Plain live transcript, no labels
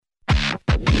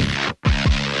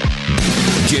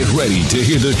Get ready to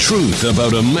hear the truth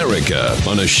about America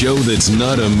on a show that's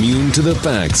not immune to the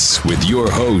facts with your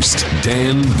host,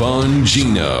 Dan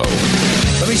Bongino.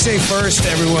 Let me say first,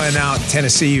 everyone out in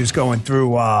Tennessee who's going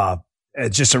through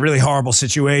just a really horrible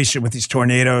situation with these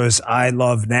tornadoes. I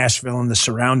love Nashville and the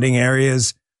surrounding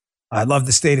areas. I love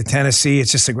the state of Tennessee.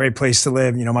 It's just a great place to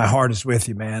live. You know, my heart is with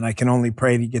you, man. I can only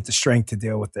pray to get the strength to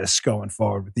deal with this going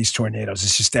forward with these tornadoes.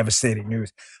 It's just devastating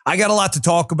news. I got a lot to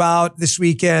talk about this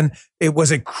weekend. It was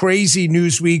a crazy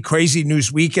news week, crazy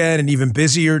news weekend, and even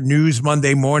busier news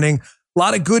Monday morning. A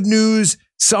lot of good news,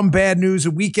 some bad news,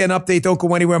 a weekend update. Don't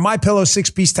go anywhere. MyPillow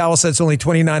 6-piece towel set's only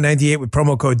 $29.98 with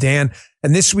promo code Dan.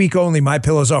 And this week only,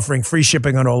 MyPillow's offering free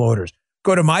shipping on all orders.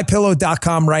 Go to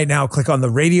mypillow.com right now, click on the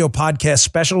radio podcast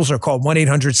specials or call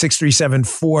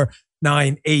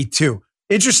 1-800-637-4982.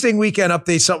 Interesting weekend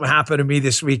update. Something happened to me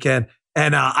this weekend.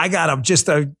 And I got just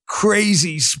a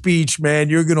crazy speech, man.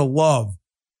 You're going to love.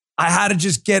 I had to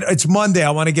just it's Monday. I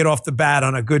want to get off the bat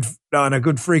on a good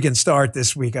freaking start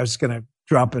this week. I was going to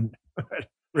drop and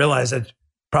realize I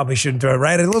probably shouldn't do it,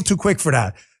 right? A little too quick for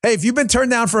that. Hey, if you've been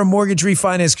turned down for a mortgage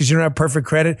refinance because you don't have perfect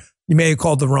credit, you may have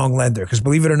called the wrong lender, because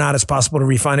believe it or not, it's possible to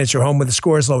refinance your home with a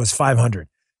score as low as 500.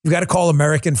 You've got to call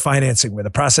American Financing, where the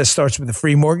process starts with a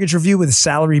free mortgage review with a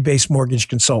salary-based mortgage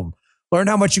consultant. Learn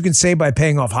how much you can save by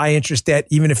paying off high-interest debt,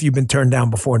 even if you've been turned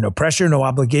down before. No pressure, no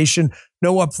obligation,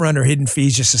 no upfront or hidden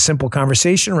fees, just a simple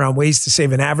conversation around ways to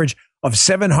save an average of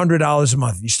 $700 a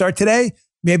month. If you start today, you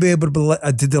may be able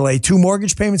to delay 2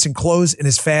 mortgage payments and close in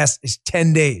as fast as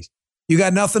 10 days. You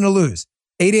got nothing to lose.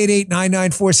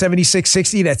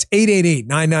 888-994-7660. That's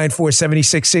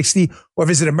 888-994-7660. Or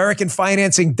visit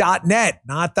AmericanFinancing.net,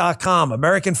 not .com.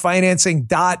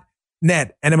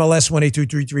 AmericanFinancing.net. NMLS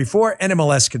 182334.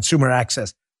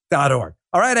 NMLSConsumerAccess.org.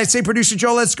 All right, I'd say producer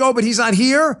Joe, let's go, but he's not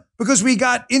here because we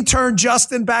got intern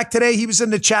Justin back today. He was in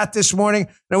the chat this morning.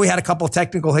 I know we had a couple of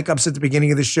technical hiccups at the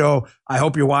beginning of the show. I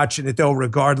hope you're watching it, though,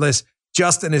 regardless.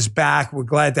 Justin is back. We're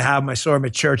glad to have him. I saw him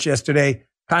at church yesterday.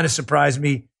 Kind of surprised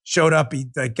me. Showed up. He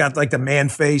got like the man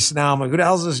face now. I'm like, who the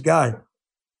hell's this guy?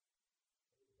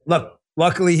 Look,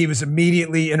 luckily he was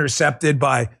immediately intercepted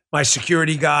by my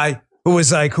security guy, who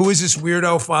was like, who is this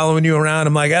weirdo following you around?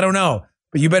 I'm like, I don't know,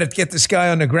 but you better get this guy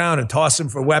on the ground and toss him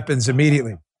for weapons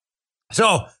immediately.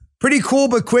 So pretty cool,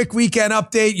 but quick weekend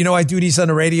update. You know, I do these on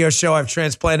the radio show. I've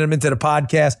transplanted them into the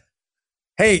podcast.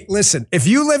 Hey, listen, if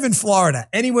you live in Florida,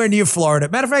 anywhere near Florida,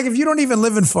 matter of fact, if you don't even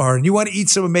live in Florida and you want to eat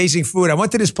some amazing food, I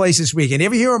went to this place this weekend. You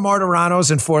ever hear of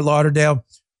Martorano's in Fort Lauderdale?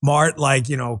 Mart, like,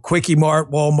 you know, Quickie Mart,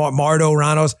 Walmart,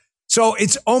 Martorano's. So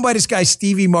it's owned by this guy,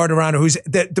 Stevie Martorano, who's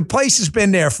the place has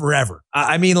been there forever.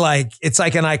 I mean, like, it's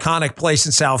like an iconic place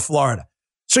in South Florida.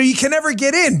 So you can never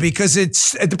get in because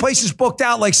the place is booked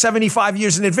out like 75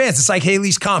 years in advance. It's like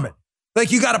Halley's Comet.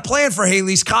 Like, you got to plan for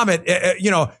Halley's Comet,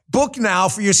 book now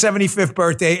for your 75th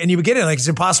birthday and you would get in. Like, it's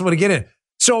impossible to get in.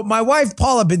 So my wife,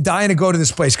 Paula, been dying to go to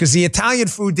this place because the Italian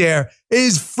food there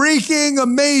is freaking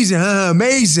amazing.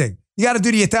 Amazing. You got to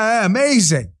do the Italian.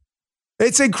 Amazing.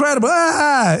 It's incredible.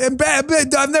 I've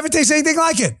never tasted anything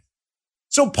like it.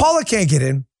 So Paula can't get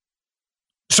in.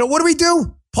 So what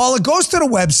do? Paula goes to the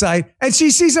website and she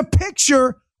sees a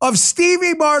picture of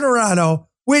Stevie Martorano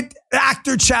with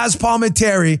actor Chaz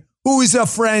Palminteri, who is a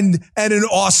friend and an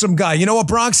awesome guy. You know what,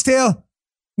 Bronx Tale?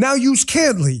 Now you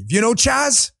can't leave. You know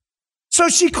Chaz? So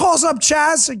she calls up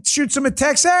Chaz and shoots him a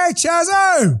text. Hey, Chaz,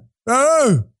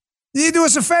 you do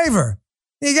us a favor.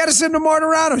 You got us into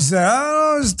Martorano. He said, I don't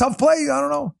know, it's a tough place. I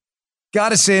don't know.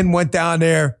 Got us in, went down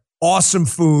there. Awesome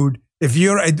food. If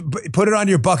you put it on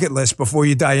your bucket list before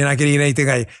you die, you're not going to eat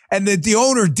anything. And the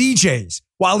owner DJs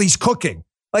while he's cooking,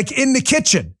 like in the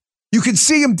kitchen. You can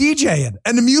see him DJing,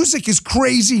 and the music is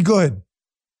crazy good.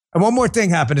 And one more thing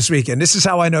happened this weekend. This is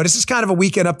how I know. This is kind of a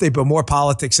weekend update, but more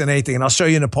politics than anything. And I'll show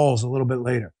you in the polls a little bit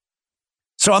later.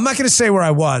 So I'm not going to say where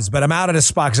I was, but I'm out of the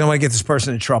spot because I want to get this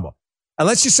person in trouble. And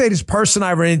let's just say this person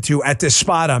I ran into at this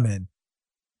spot I'm in,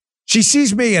 she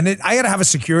sees me, and I got to have a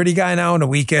security guy now on the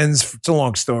weekends. It's a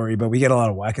long story, but we get a lot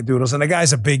of wackadoodles. And the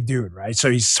guy's a big dude, right?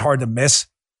 So he's hard to miss.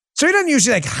 So he doesn't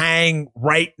usually like hang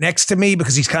right next to me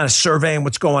because he's kind of surveying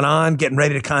what's going on, getting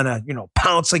ready to kind of,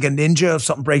 pounce like a ninja if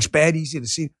something breaks bad, easy to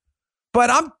see. But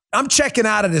I'm checking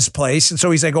out of this place. And so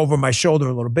he's like over my shoulder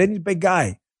a little bit. He's a big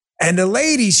guy. And the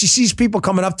lady, she sees people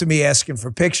coming up to me asking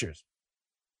for pictures.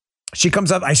 She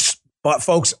comes up. But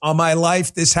folks, on my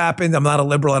life, this happened. I'm not a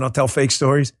liberal. I don't tell fake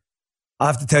stories. I'll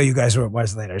have to tell you guys where it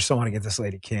was later. I just don't want to get this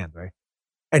lady canned, right?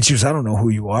 And she was, I don't know who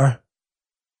you are,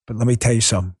 but let me tell you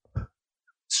something.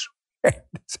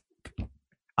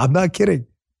 I'm not kidding.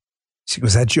 She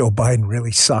goes, that Joe Biden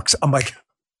really sucks. I'm like,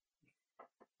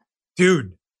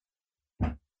 dude,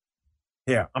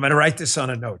 Here, I'm going to write this on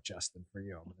a note, Justin, for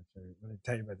you. I'm going to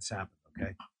tell you where this happened,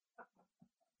 okay?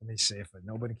 Let me see if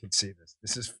nobody can see this.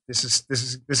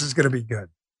 This is going to be good.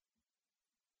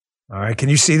 All right, can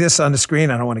you see this on the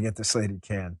screen? I don't want to get this lady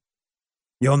can.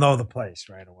 You'll know the place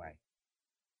right away.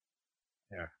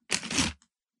 Here.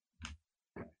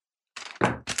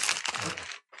 I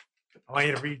want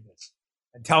you to read this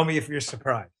and tell me if you're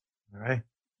surprised. All right?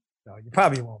 No, you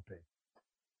probably won't be.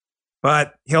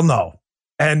 But he'll know.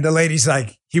 And the lady's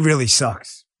like, he really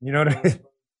sucks. You know what I mean?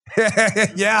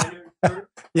 Yeah.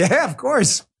 Yeah, of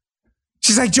course.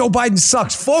 She's like, Joe Biden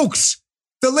sucks. Folks,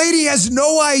 the lady has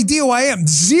no idea who I am.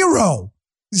 Zero.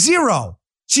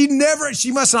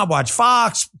 She must not watch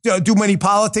Fox, do many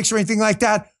politics or anything like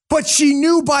that. But she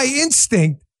knew by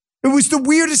instinct. It was the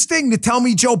weirdest thing to tell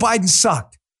me Joe Biden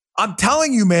sucked. I'm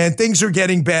telling you, man, things are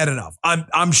getting bad enough.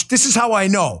 This is how I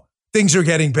know things are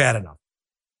getting bad enough.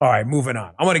 All right, moving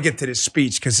on. I want to get to this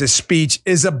speech because this speech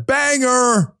is a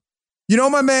banger. You know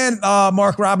my man,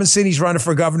 Mark Robinson, he's running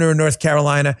for governor in North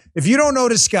Carolina. If you don't know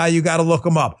this guy, you got to look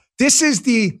him up. This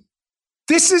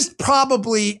is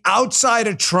probably outside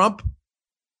of Trump,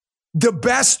 the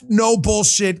best no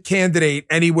bullshit candidate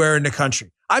anywhere in the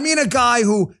country. I mean, a guy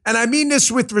who, and I mean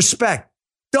this with respect,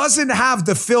 doesn't have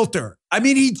the filter. I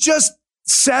mean, he just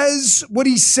says what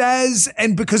he says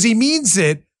and because he means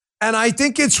it. And I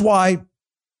think it's why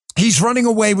he's running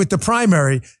away with the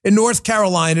primary in North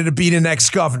Carolina to be the next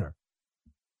governor.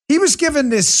 He was given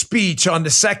this speech on the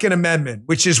Second Amendment,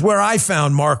 which is where I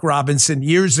found Mark Robinson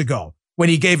years ago when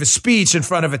he gave a speech in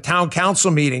front of a town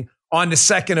council meeting on the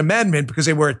Second Amendment because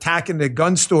they were attacking the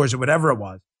gun stores or whatever it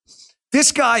was.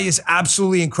 This guy is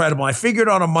absolutely incredible. I figured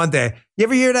on a Monday, you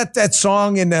ever hear that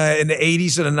song in the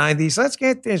 80s or the 90s? Let's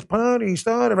get this party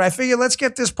started. I figured let's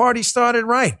get this party started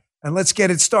right and let's get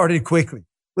it started quickly.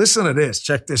 Listen to this.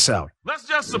 Check this out. Let's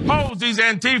just suppose these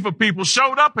Antifa people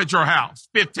showed up at your house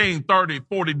 15, 30,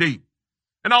 40 deep,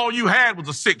 and all you had was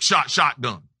a 6-shot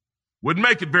shotgun. Wouldn't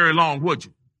make it very long, would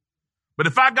you? But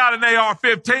if I got an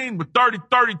AR-15 with 30,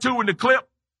 32 in the clip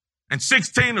and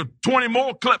 16 or 20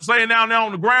 more clips laying down there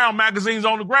on the ground, magazines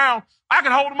on the ground, I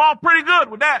can hold them all pretty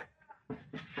good with that.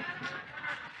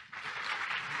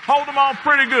 Hold them all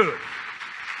pretty good.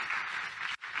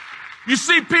 You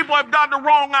see, people have got the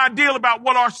wrong idea about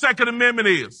what our Second Amendment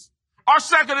is. Our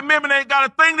Second Amendment ain't got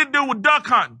a thing to do with duck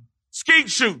hunting, skeet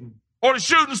shooting, or the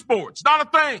shooting sports. Not a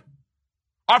thing.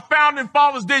 Our founding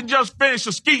fathers didn't just finish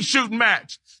a skeet shooting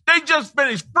match. They just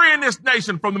finished freeing this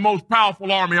nation from the most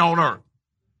powerful army on earth.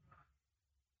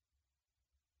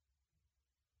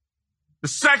 The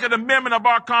Second Amendment of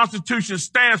our Constitution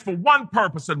stands for one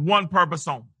purpose and one purpose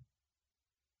only: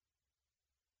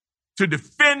 to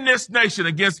defend this nation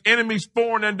against enemies,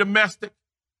 foreign and domestic,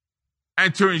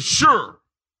 and to ensure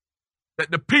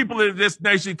that the people of this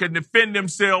nation can defend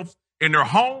themselves in their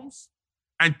homes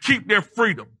and keep their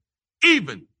freedom,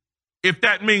 even if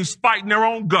that means fighting their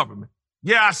own government.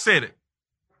 Yeah, I said it.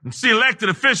 And see, elected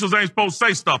officials ain't supposed to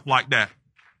say stuff like that.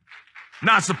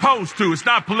 Not supposed to. It's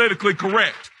not politically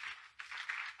correct.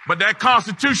 But that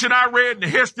Constitution I read and the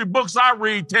history books I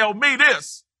read tell me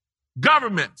this: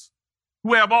 governments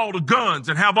who have all the guns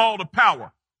and have all the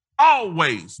power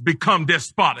always become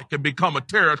despotic and become a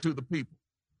terror to the people.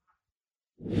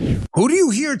 Who do you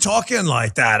hear talking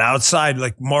like that outside,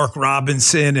 like Mark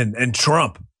Robinson and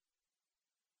Trump?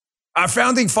 Our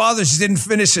founding fathers didn't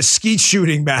finish a skeet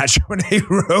shooting match when they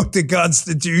wrote the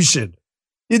Constitution.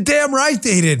 You're damn right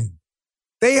they didn't.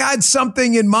 They had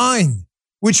something in mind,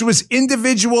 which was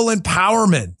individual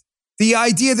empowerment. The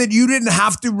idea that you didn't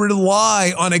have to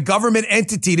rely on a government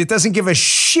entity that doesn't give a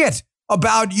shit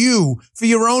about you for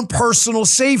your own personal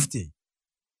safety.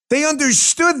 They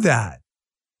understood that.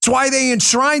 That's why they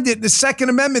enshrined it in the Second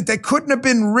Amendment that couldn't have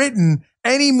been written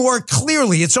any more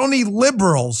clearly. It's only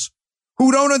liberals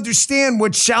who don't understand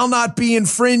what shall not be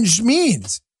infringed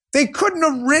means. They couldn't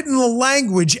have written the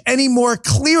language any more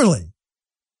clearly.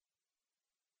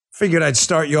 Figured I'd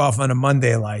start you off on a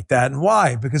Monday like that. And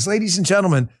why? Because, ladies and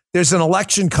gentlemen, there's an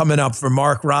election coming up for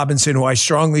Mark Robinson, who I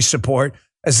strongly support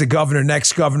as the governor,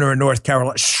 next governor in North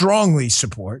Carolina. Strongly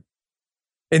support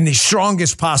in the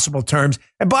strongest possible terms.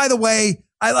 And by the way,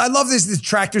 I love this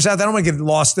detractors out there. I don't want to get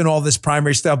lost in all this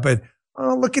primary stuff, but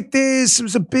oh, look at this. It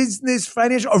was a business,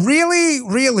 financial. Oh, really?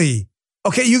 Really?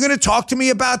 Okay, you're going to talk to me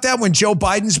about that when Joe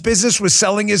Biden's business was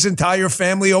selling his entire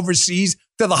family overseas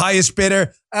to the highest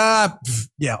bidder?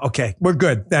 Yeah, okay. We're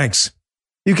good. Thanks.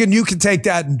 You can take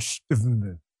that.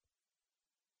 And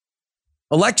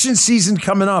election season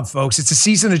coming up, folks. It's a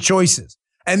season of choices.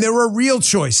 And there are real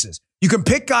choices. You can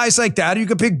pick guys like that, or you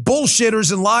can pick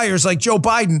bullshitters and liars like Joe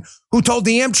Biden, who told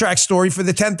the Amtrak story for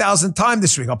the 10,000th time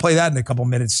this week. I'll play that in a couple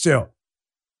minutes too.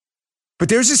 But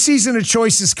there's a season of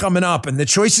choices coming up, and the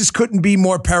choices couldn't be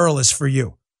more perilous for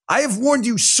you. I have warned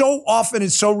you so often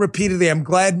and so repeatedly, I'm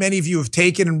glad many of you have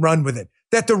taken and run with it,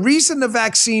 that the reason the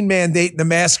vaccine mandate and the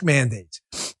mask mandates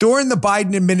during the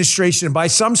Biden administration, and by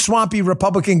some swampy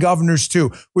Republican governors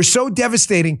too, were so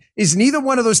devastating is neither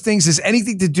one of those things has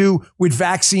anything to do with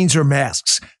vaccines or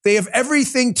masks. They have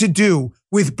everything to do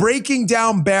with breaking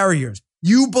down barriers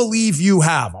you believe you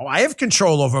have. Oh, I have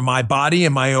control over my body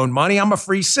and my own money. I'm a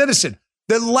free citizen.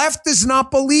 The left does not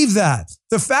believe that.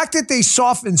 The fact that they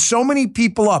softened so many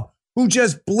people up who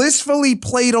just blissfully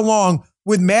played along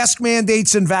with mask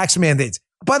mandates and vax mandates.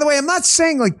 By the way, I'm not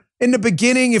saying like in the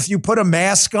beginning, if you put a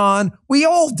mask on, we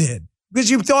all did because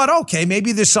you thought, okay,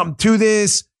 maybe there's something to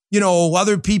this. You know,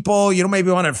 other people, you know,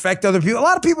 maybe want to infect other people. A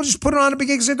lot of people just put it on at the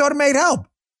beginning because they thought it might help.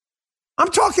 I'm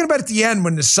talking about at the end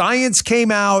when the science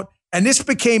came out and this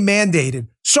became mandated.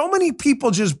 So many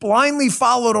people just blindly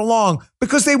followed along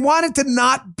because they wanted to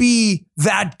not be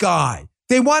that guy.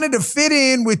 They wanted to fit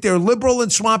in with their liberal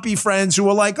and swampy friends who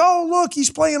were like, oh, look,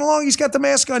 he's playing along. He's got the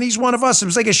mask on. He's one of us. It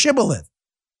was like a shibboleth.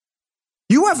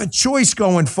 You have a choice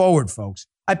going forward, folks.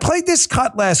 I played this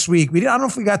cut last week. I don't know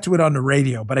if we got to it on the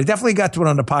radio, but I definitely got to it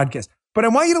on the podcast. But I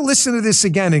want you to listen to this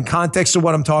again in context of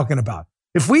what I'm talking about.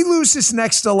 If we lose this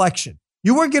next election,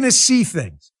 you are going to see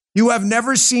things you have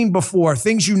never seen before,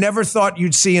 things you never thought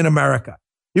you'd see in America.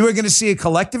 You are going to see a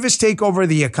collectivist takeover of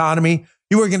the economy.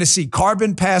 You are going to see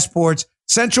carbon passports,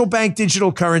 central bank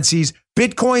digital currencies.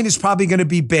 Bitcoin is probably going to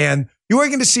be banned. You are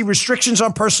going to see restrictions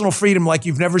on personal freedom like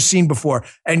you've never seen before.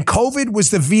 And COVID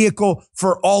was the vehicle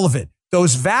for all of it.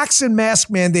 Those vax and mask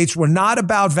mandates were not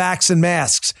about vax and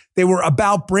masks. They were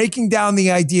about breaking down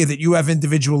the idea that you have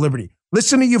individual liberty.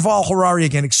 Listen to Yuval Harari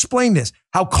again. Explain this,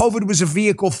 how COVID was a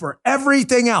vehicle for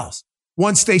everything else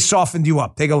once they softened you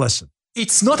up. Take a listen.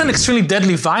 It's not an extremely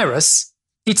deadly virus.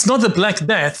 It's not the Black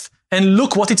Death. And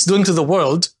look what it's doing to the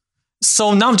world.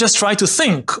 So now just try to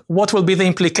think what will be the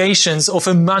implications of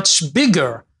a much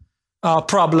bigger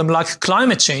problem like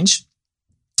climate change.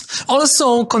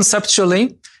 Also,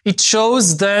 conceptually, it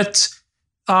shows that,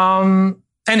 and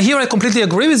here I completely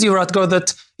agree with you, Rutger,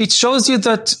 that it shows you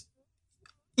that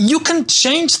you can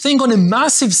change things on a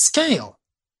massive scale.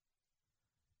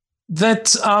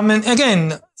 That, and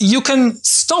again, you can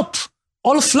stop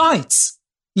all flights.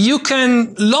 You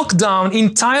can lock down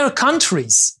entire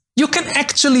countries. You can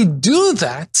actually do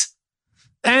that.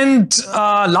 And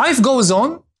life goes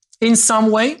on in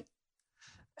some way.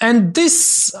 And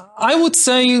this, I would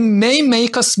say, may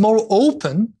make us more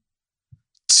open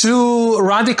to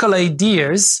radical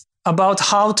ideas about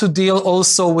how to deal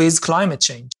also with climate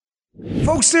change.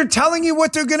 Folks, they're telling you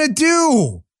what they're going to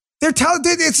do.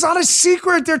 It's not a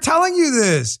secret. They're telling you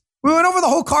this. We went over the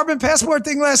whole carbon passport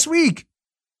thing last week.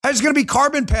 There's going to be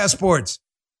carbon passports.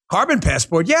 Carbon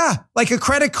passport, yeah, like a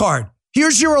credit card.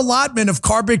 Here's your allotment of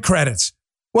carbon credits.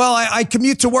 Well, I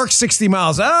commute to work 60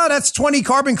 miles. That's 20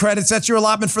 carbon credits. That's your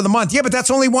allotment for the month. Yeah, but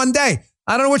that's only one day.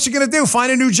 I don't know what you're going to do.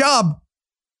 Find a new job.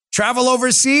 Travel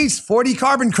overseas, 40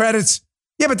 carbon credits.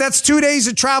 Yeah, but that's 2 days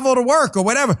of travel to work or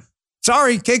whatever.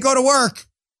 Sorry, can't go to work.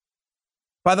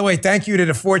 By the way, thank you to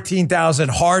the 14,000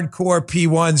 hardcore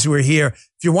P1s who are here.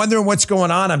 If you're wondering what's going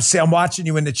on, I'm watching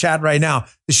you in the chat right now.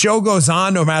 The show goes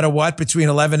on no matter what between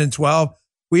 11 and 12.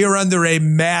 We are under a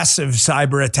massive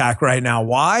cyber attack right now.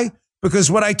 Why?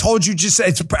 Because what I told you just,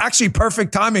 it's actually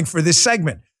perfect timing for this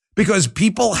segment because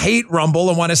people hate Rumble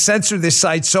and want to censor this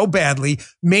site so badly.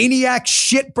 Maniac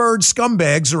shitbird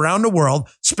scumbags around the world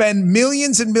spend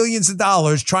millions and millions of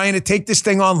dollars trying to take this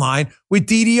thing online with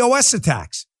DDoS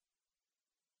attacks.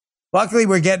 Luckily,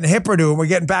 we're getting hipper to it. We're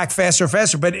getting back faster and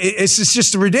faster, but it's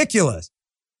just ridiculous.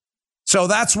 So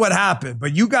that's what happened.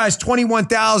 But you guys,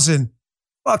 21,000,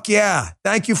 fuck yeah.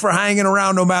 Thank you for hanging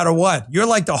around no matter what. You're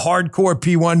like the hardcore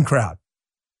P1 crowd.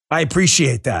 I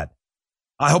appreciate that.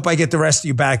 I hope I get the rest of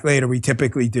you back later. We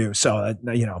typically do. So,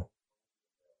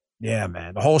 yeah,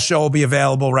 man, the whole show will be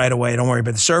available right away. Don't worry.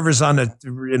 But the servers on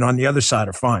the other side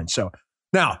are fine. So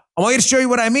now I want you to show you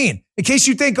what I mean. In case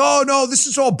you think, oh, no, this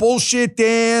is all bullshit,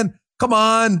 Dan. Come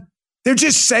on. They're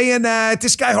just saying that.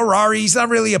 This guy Harari, he's not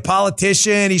really a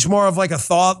politician. He's more of like a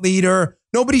thought leader.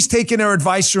 Nobody's taking their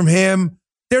advice from him.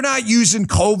 They're not using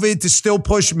COVID to still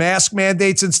push mask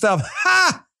mandates and stuff.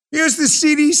 Ha! Here's the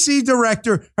CDC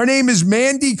director. Her name is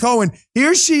Mandy Cohen.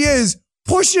 Here she is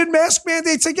pushing mask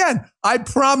mandates again. I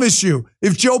promise you,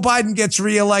 if Joe Biden gets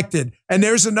reelected and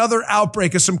there's another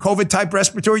outbreak of some COVID-type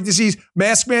respiratory disease,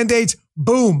 mask mandates,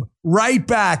 boom, right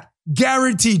back.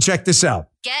 Guaranteed. Check this out.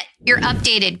 Get your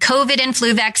updated COVID and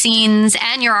flu vaccines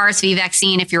and your RSV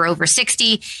vaccine if you're over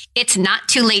 60. It's not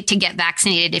too late to get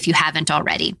vaccinated if you haven't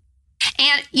already.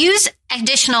 And use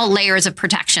additional layers of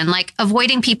protection, like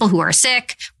avoiding people who are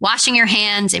sick, washing your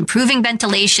hands, improving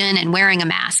ventilation, and wearing a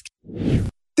mask.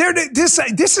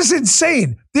 This is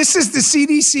insane. This is the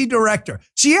CDC director.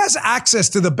 She has access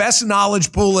to the best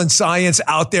knowledge pool in science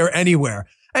out there anywhere.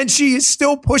 And she is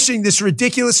still pushing this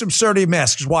ridiculous absurdity of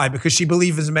masks. Why? Because she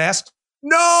believes in masks?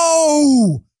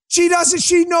 No, she doesn't.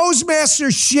 She knows masks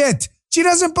are shit. She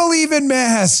doesn't believe in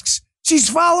masks. She's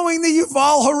following the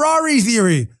Yuval Harari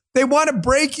theory. They want to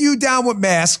break you down with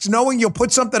masks, knowing you'll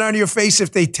put something on your face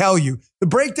if they tell you, to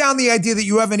break down the idea that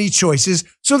you have any choices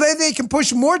so that they can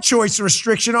push more choice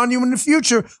restriction on you in the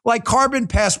future, like carbon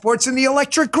passports and the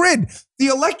electric grid. The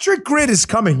electric grid is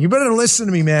coming. You better listen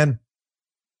to me, man.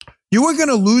 You are going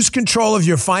to lose control of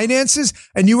your finances,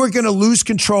 and you are going to lose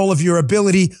control of your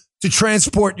ability to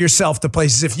transport yourself to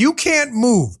places. If you can't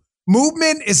move,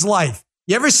 movement is life.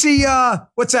 You ever see,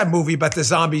 what's that movie about the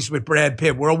zombies with Brad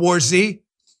Pitt, World War Z?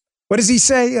 What does he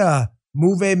say?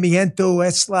 Movimiento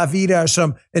es la vida or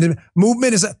some. And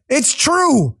movement is, it's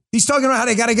true. He's talking about how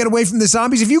they got to get away from the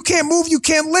zombies. If you can't move, you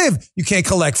can't live. You can't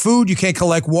collect food. You can't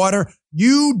collect water.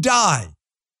 You die.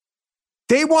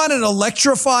 They want an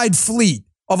electrified fleet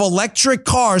of electric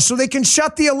cars so they can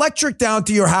shut the electric down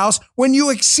to your house when you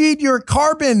exceed your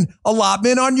carbon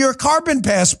allotment on your carbon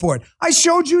passport. I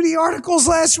showed you the articles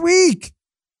last week.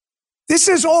 This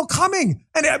is all coming.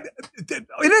 And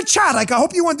in a chat, like, I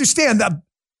hope you understand that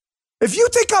if you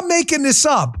think I'm making this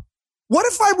up, what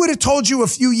if I would have told you a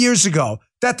few years ago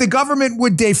that the government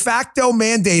would de facto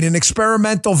mandate an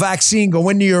experimental vaccine go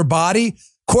into your body?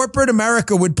 Corporate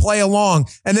America would play along,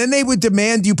 and then they would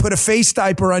demand you put a face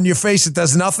diaper on your face that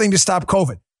does nothing to stop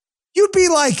COVID. You'd be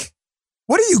like,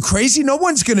 what are you, crazy? No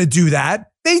one's going to do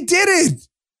that. They did it.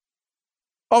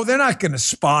 Oh, they're not going to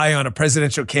spy on a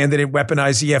presidential candidate,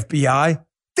 weaponize the FBI.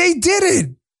 They did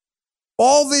it.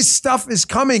 All this stuff is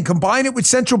coming. Combine it with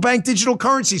central bank digital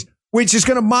currencies, which is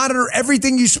going to monitor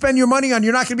everything you spend your money on.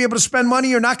 You're not going to be able to spend money.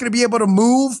 You're not going to be able to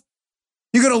move.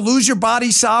 You're going to lose your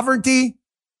body sovereignty.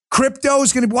 Crypto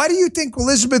is going to, why do you think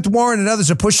Elizabeth Warren and others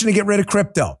are pushing to get rid of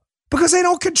crypto? Because they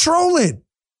don't control it.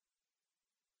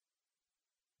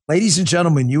 Ladies and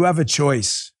gentlemen, you have a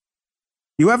choice.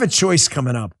 You have a choice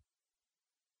coming up.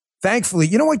 Thankfully,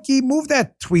 you know what, Guy? Move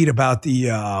that tweet about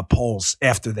the polls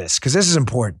after this, because this is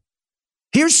important.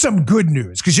 Here's some good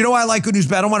news, because you know I like good news,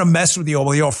 but I don't want to mess with you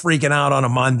while you're all freaking out on a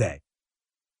Monday.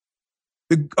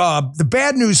 The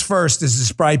bad news first is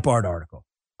this Breitbart article.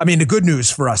 I mean, the good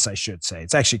news for us, I should say.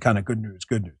 It's actually kind of good news.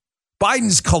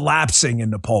 Biden's collapsing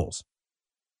in the polls.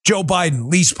 Joe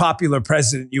Biden, least popular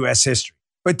president in U.S. history.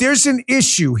 But there's an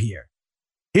issue here.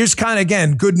 Here's kind of,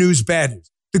 again, good news, bad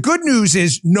news. The good news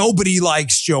is nobody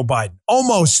likes Joe Biden.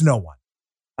 Almost no one.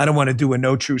 I don't want to do a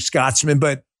no true Scotsman,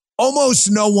 but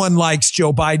almost no one likes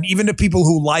Joe Biden. Even the people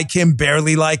who like him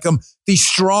barely like him. The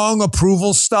strong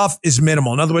approval stuff is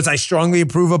minimal. In other words, I strongly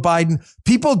approve of Biden.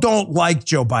 People don't like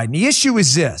Joe Biden. The issue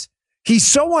is this. He's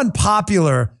so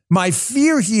unpopular. My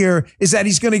fear here is that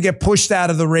he's going to get pushed out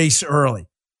of the race early.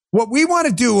 What we want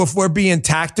to do, if we're being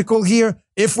tactical here,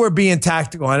 I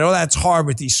know that's hard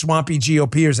with these swampy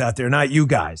GOPers out there, not you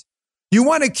guys. You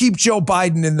want to keep Joe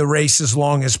Biden in the race as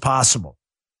long as possible.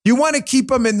 You want to keep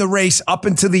him in the race up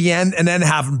until the end and then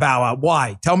have him bow out.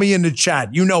 Why? Tell me in the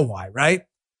chat. You know why, right?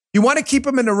 You want to keep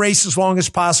him in the race as long as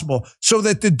possible so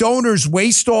that the donors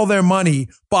waste all their money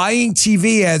buying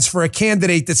TV ads for a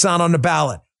candidate that's not on the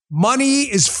ballot. Money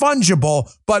is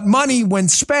fungible, but money, when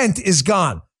spent, is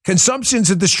gone. Consumption's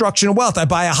a destruction of wealth. I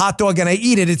buy a hot dog and I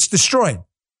eat it, it's destroyed.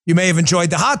 You may have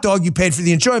enjoyed the hot dog, you paid for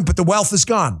the enjoyment, but the wealth is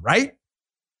gone, right?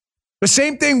 The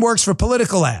same thing works for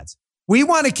political ads. We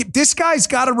want to keep, this guy's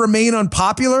got to remain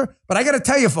unpopular, but I got to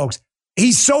tell you folks,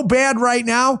 he's so bad right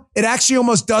now, it actually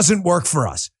almost doesn't work for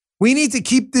us. We need to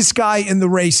keep this guy in the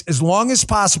race as long as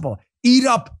possible, eat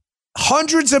up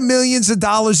hundreds of millions of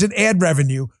dollars in ad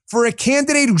revenue for a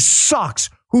candidate who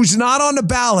sucks, who's not on the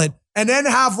ballot, and then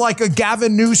have like a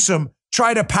Gavin Newsom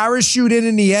try to parachute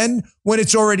in the end when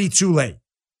it's already too late.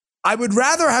 I would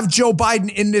rather have Joe Biden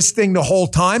in this thing the whole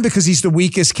time because he's the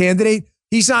weakest candidate.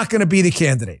 He's not going to be the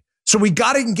candidate. So we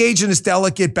got to engage in this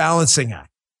delicate balancing act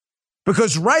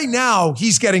because right now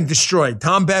he's getting destroyed.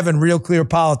 Tom Bevan, Real Clear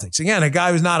Politics. Again, a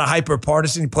guy who's not a hyper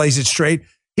partisan. He plays it straight.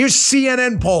 Here's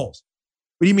CNN polls.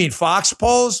 What do you mean? Fox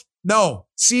polls? No,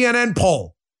 CNN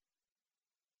poll.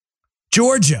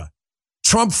 Georgia.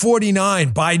 Trump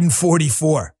 49, Biden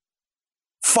 44.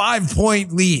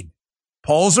 5-point lead.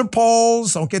 Polls are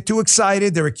polls. Don't get too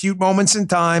excited. There are cute moments in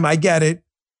time. I get it.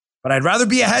 but I'd rather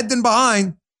be ahead than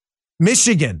behind.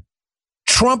 Michigan,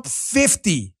 Trump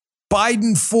 50,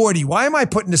 Biden 40. Why am I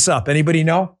putting this up? Anybody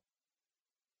know?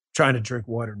 Trying to drink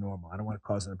water normal. I don't want to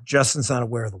cause it. Justin's not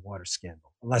aware of the water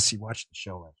scandal, unless he watched the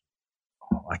show.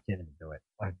 Oh, I can't even do it.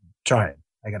 I'm trying.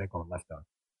 I got to go left on.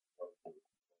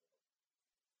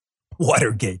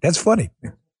 Watergate. That's funny.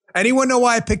 Anyone know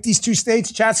why I picked these two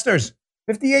states? Chatsters,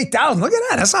 58,000. Look at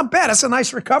that. That's not bad. That's a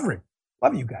nice recovery.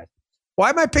 Love you guys. Why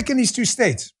am I picking these two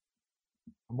states?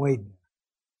 I'm waiting.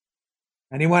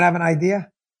 Anyone have an idea?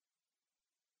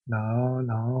 No,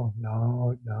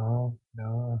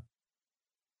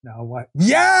 what?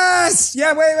 Yes!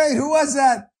 Yeah, wait. Who was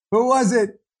that? Who was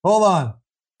it? Hold on.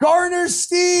 Garner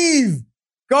Steve.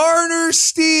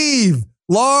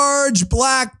 Large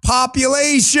black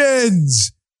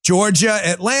populations. Georgia,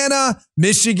 Atlanta,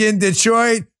 Michigan,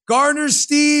 Detroit. Garner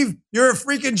Steve, you're a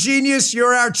freaking genius.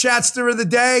 You're our chatster of the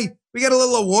day. We got a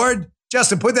little award.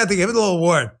 Justin, put that together. Give it a little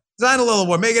award. Design a little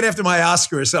award. Make it after my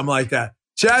Oscar or something like that.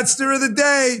 Chatster of the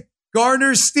day,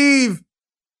 Garner Steve.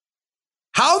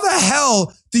 How the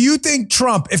hell do you think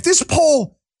Trump, if this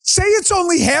poll, say it's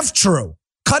only half true,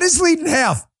 cut his lead in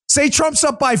half, say Trump's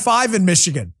up by 5 in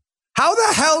Michigan. How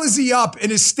the hell is he up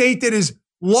in a state that is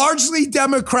largely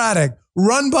Democratic,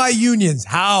 run by unions?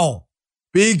 How?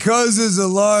 Because there's a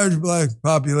large black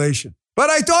population. But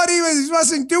I thought he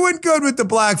wasn't doing good with the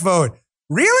black vote.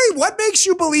 Really? What makes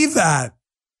you believe that?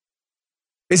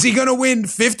 Is he going to win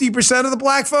 50% of the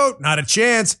black vote? Not a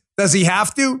chance. Does he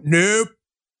have to? Nope.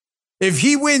 If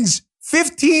he wins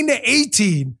 15 to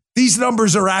 18, these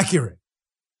numbers are accurate.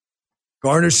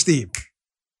 Garner Steve.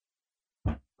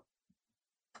 I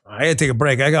got to take a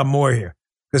break. I got more here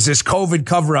because this COVID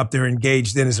cover-up they're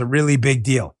engaged in is a really big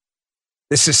deal.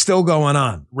 This is still going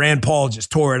on. Rand Paul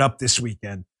just tore it up this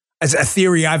weekend. As a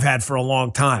theory I've had for a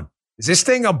long time. Is this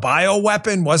thing a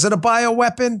bioweapon? Was it a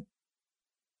bioweapon?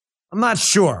 I'm not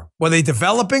sure. Were they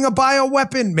developing a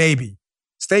bioweapon? Maybe.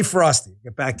 Stay frosty.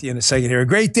 Get back to you in a second here. A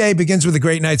great day begins with a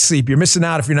great night's sleep. You're missing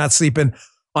out if you're not sleeping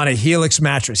on a Helix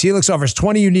mattress. Helix offers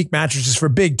 20 unique mattresses for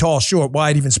big, tall, short,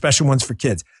 wide, even special ones for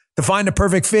kids. To find the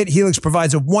perfect fit, Helix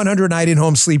provides a 100-night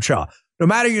in-home sleep trial. No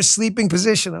matter your sleeping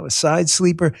position, I'm a side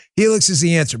sleeper, Helix is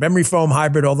the answer. Memory foam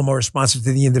hybrid, all the more responsive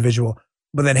to the individual,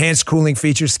 with enhanced cooling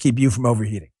features to keep you from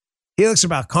overheating. Helix is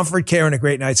about comfort, care, and a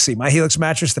great night's sleep. My Helix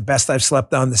mattress, the best I've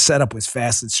slept on. The setup was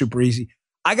fast and super easy.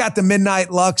 I got the Midnight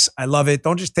Lux. I love it.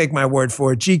 Don't just take my word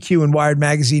for it. GQ and Wired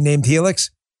Magazine named Helix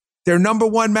their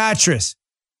 #1 mattress.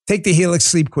 Take the Helix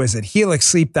Sleep Quiz at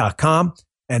helixsleep.com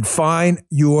and find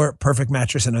your perfect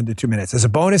mattress in under 2 minutes. As a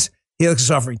bonus, Helix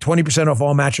is offering 20% off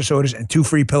all mattress orders and 2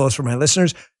 free pillows for my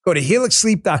listeners. Go to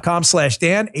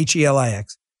helixsleep.com/Dan,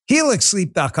 HELIX.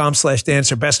 helixsleep.com/Dan. It's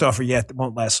their best offer yet that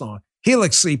won't last long.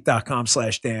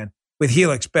 helixsleep.com/Dan. With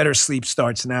Helix, better sleep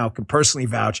starts now. Can personally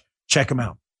vouch. Check them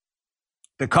out.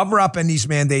 The cover-up and these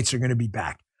mandates are going to be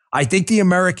back. I think the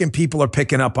American people are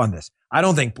picking up on this. I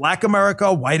don't think Black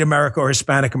America, white America, or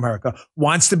Hispanic America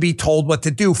wants to be told what to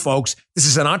do, folks. This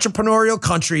is an entrepreneurial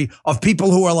country of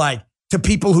people who are like to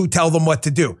people who tell them what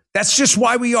to do. That's just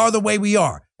why we are the way we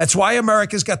are. That's why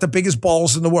America's got the biggest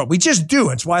balls in the world. We just do.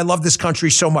 It's why I love this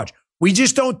country so much. We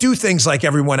just don't do things like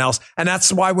everyone else. And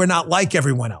that's why we're not like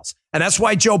everyone else. And that's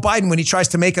why Joe Biden, when he tries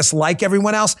to make us like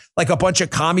everyone else, like a bunch of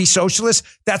commie socialists,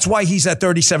 that's why he's at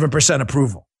 37%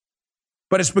 approval.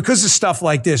 But it's because of stuff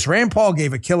like this. Rand Paul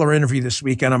gave a killer interview this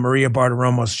weekend on Maria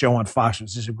Bartiromo's show on Fox.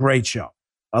 This is a great show.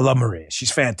 I love Maria.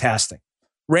 She's fantastic.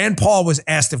 Rand Paul was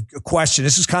asked a question.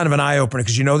 This is kind of an eye-opener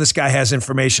because you know this guy has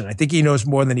information. I think he knows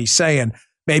more than he's saying.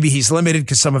 Maybe he's limited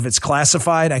because some of it's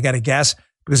classified. I got to guess.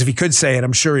 Because if he could say it,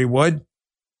 I'm sure he would.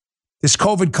 This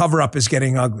COVID cover-up is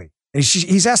getting ugly. And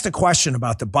he's asked a question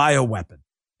about the bioweapon.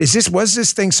 Was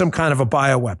this thing some kind of a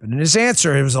bioweapon? And his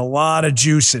answer, there was a lot of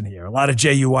juice in here, a lot of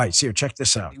JUIs. Here, check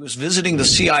this out. He was visiting the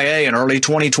CIA in early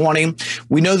 2020.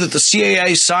 We know that the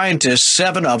CIA scientists,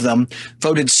 7 of them,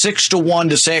 voted 6-1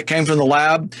 to say it came from the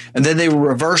lab, and then they were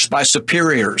reversed by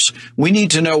superiors. We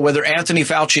need to know whether Anthony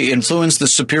Fauci influenced the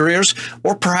superiors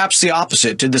or perhaps the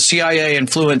opposite. Did the CIA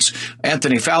influence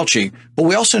Anthony Fauci? But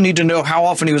we also need to know how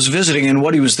often he was visiting and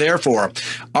what he was there for.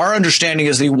 Our understanding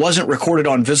is that he wasn't recorded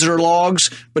on visitor logs,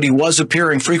 but he was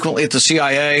appearing frequently at the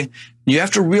CIA. You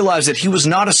have to realize that he was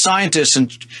not a scientist in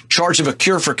charge of a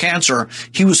cure for cancer.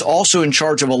 He was also in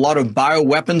charge of a lot of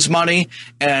bioweapons money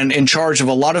and in charge of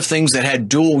a lot of things that had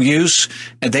dual use.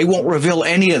 And they won't reveal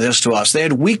any of this to us. They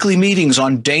had weekly meetings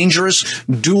on dangerous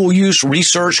dual use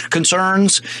research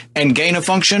concerns and gain of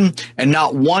function. And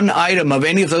not one item of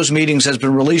any of those meetings has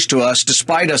been released to us,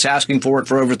 despite us asking for it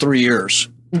for over 3 years.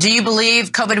 Do you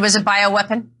believe COVID was a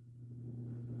bioweapon?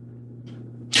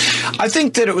 I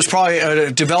think that it was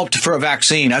probably developed for a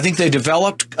vaccine. I think they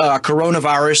developed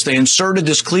coronavirus. They inserted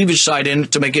this cleavage site in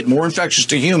to make it more infectious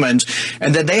to humans.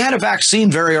 And then they had a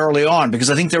vaccine very early on because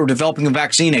I think they were developing a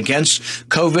vaccine against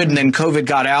COVID, and then COVID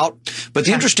got out. But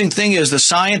the interesting thing is the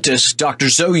scientist, Dr.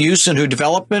 Zhou Yusen, who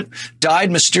developed it,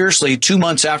 died mysteriously 2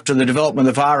 months after the development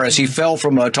of the virus. He fell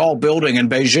from a tall building in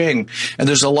Beijing. And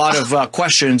there's a lot of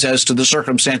questions as to the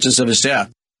circumstances of his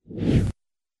death.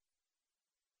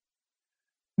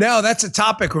 Now, that's a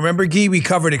topic, remember, Guy, we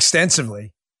covered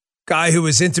extensively. Guy who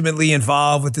was intimately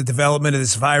involved with the development of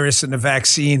this virus and the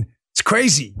vaccine. It's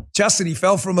crazy. Justin, he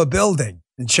fell from a building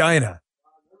in China.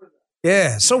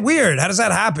 Yeah, so weird. How does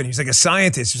that happen? He's like a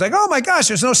scientist. He's like, oh my gosh,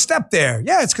 there's no step there.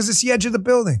 Yeah, it's because it's the edge of the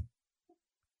building.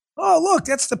 Oh, look,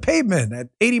 that's the pavement at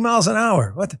 80 miles an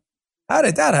hour. How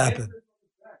did that happen?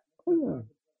 Ooh.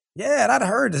 Yeah, that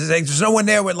hurt. There's no one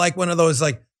there with like one of those,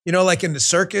 like, you know, like in the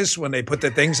circus when they put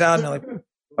the things out and they're like,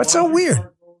 what's so weird?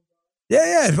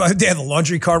 Yeah. They had the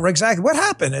laundry cart. Exactly. What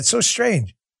happened? It's so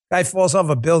strange. Guy falls off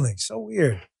a building. So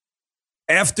weird.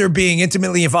 After being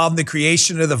intimately involved in the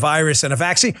creation of the virus and a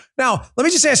vaccine. Now, let me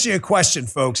just ask you a question,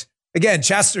 folks. Again,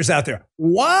 Chester's out there.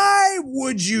 Why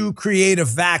would you create a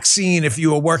vaccine if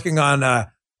you were working on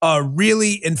a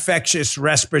really infectious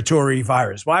respiratory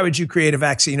virus? Why would you create a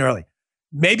vaccine early?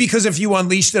 Maybe because if you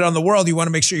unleashed it on the world, you want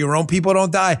to make sure your own people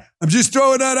don't die. I'm just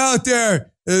throwing that out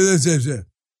there.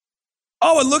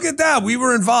 Oh, and look at that. We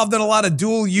were involved in a lot of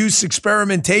dual use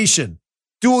experimentation.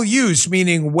 Dual use,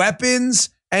 meaning weapons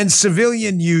and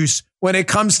civilian use when it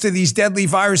comes to these deadly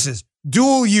viruses.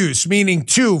 Dual use, meaning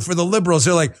two for the liberals.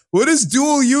 They're like, what does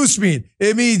dual use mean?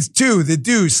 It means two, the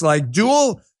deuce, like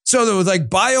dual. So there was like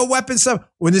bioweapon stuff.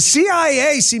 When the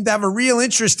CIA seemed to have a real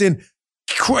interest in,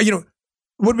 you know,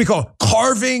 what do we call it?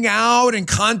 Carving out and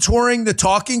contouring the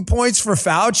talking points for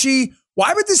Fauci.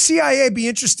 Why would the CIA be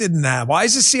interested in that? Why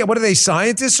is the CIA? What are they,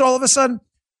 scientists all of a sudden?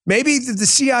 Maybe did the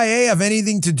CIA have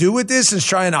anything to do with this? Is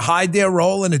trying to hide their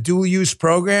role in a dual use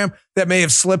program that may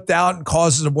have slipped out and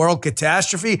causes a world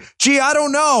catastrophe? Gee, I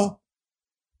don't know.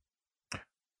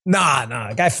 Nah,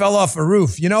 a guy fell off a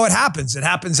roof. You know, it happens. It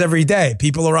happens every day.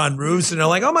 People are on roofs and they're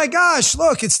like, oh my gosh,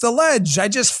 look, it's the ledge. I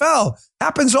just fell.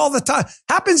 Happens all the time.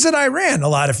 Happens in Iran a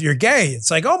lot if you're gay.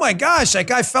 It's like, oh my gosh, that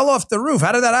guy fell off the roof.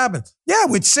 How did that happen? Yeah,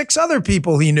 with 6 other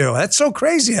people he knew. That's so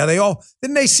crazy how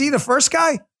didn't they see the first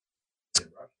guy?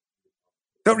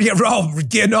 No,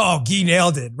 Guy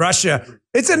nailed it. Russia.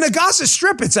 It's in the Gaza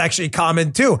Strip. It's actually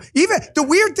common too. Even the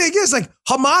weird thing is like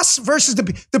Hamas versus the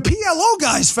PLO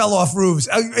guys fell off roofs.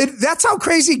 That's how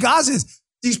crazy Gaza is.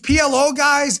 These PLO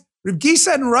guys, Guy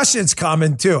said in Russia, it's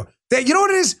common too. You know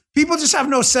what it is? People just have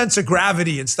no sense of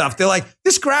gravity and stuff. They're like,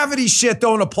 this gravity shit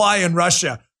don't apply in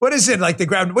Russia. What is it? Like the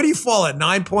gravity, what do you fall at?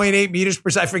 9.8 meters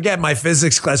per second? I forget my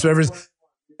physics class, whatever it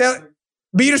is.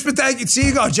 Meters per second. See,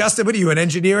 you go, Justin, what are you, an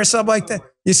engineer or something like that?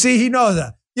 You see, he knows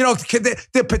that. You know,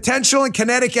 the potential and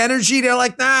kinetic energy, they're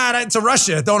like, nah, it's a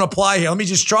Russia. It don't apply here. Let me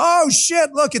just try. Oh,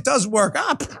 shit, look, it does work.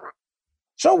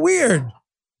 So weird.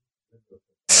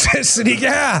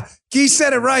 Yeah, Guy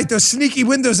said it right. Those sneaky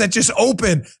windows that just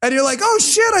open. And you're like, oh,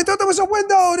 shit, I thought there was a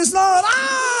window. There's not.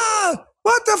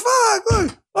 What the fuck?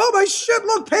 Look. Oh, my shit,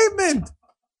 look, pavement.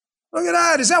 Look at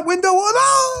that. Is that window?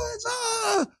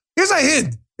 Oh, here's a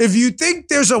hint. If you think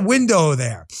there's a window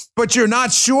there, but you're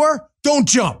not sure, don't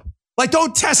jump. Like,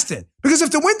 don't test it. Because if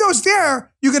the window's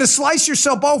there, you're going to slice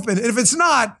yourself open. And if it's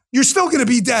not, you're still going to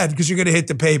be dead because you're going to hit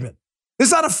the pavement.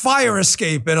 There's not a fire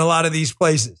escape in a lot of these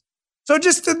places. So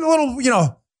just a little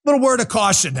word of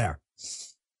caution there.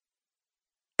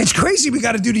 It's crazy we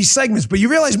got to do these segments, but you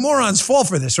realize morons fall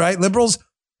for this, right? Liberals,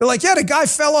 they're like, yeah, the guy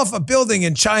fell off a building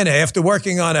in China after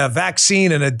working on a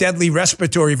vaccine and a deadly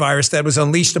respiratory virus that was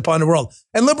unleashed upon the world.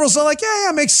 And liberals are like,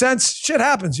 yeah, makes sense. Shit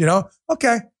happens, you know?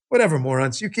 Okay, whatever,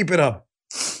 morons. You keep it up.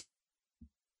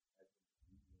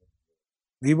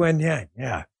 Li Wenyan,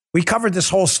 yeah. We covered this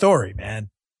whole story, man.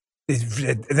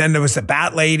 Then there was the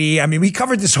bat lady. I mean, we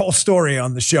covered this whole story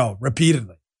on the show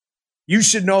repeatedly. You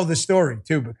should know the story,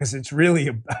 too, because it's really,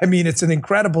 it's an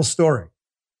incredible story.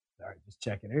 Sorry, just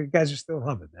checking. You guys are still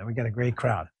loving it, man. We got a great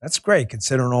crowd. That's great,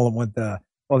 considering all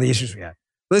the issues we had.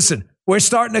 Listen, we're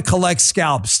starting to collect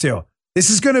scalps, too. This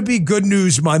is going to be Good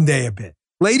News Monday a bit.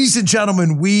 Ladies and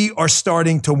gentlemen, we are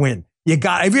starting to win.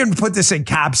 I've even put this in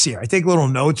caps here. I take little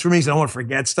notes for me so I don't want to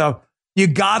forget stuff. You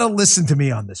got to listen to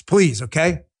me on this, please,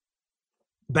 okay?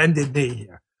 Bended knee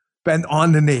here. Bend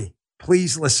on the knee.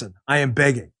 Please listen. I am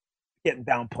begging. Getting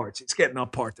down parts. It's getting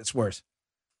up part that's worse.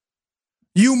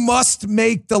 You must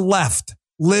make the left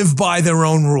live by their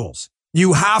own rules.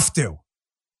 You have to.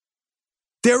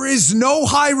 There is no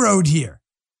high road here.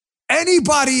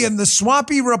 Anybody in the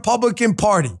swampy Republican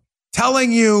Party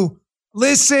telling you,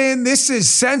 listen, this is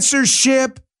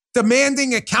censorship,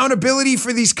 demanding accountability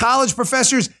for these college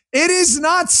professors. It is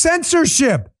not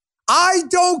censorship. I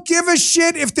don't give a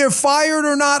shit if they're fired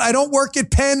or not. I don't work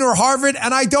at Penn or Harvard,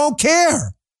 and I don't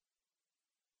care.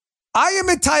 I am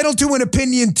entitled to an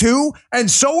opinion too,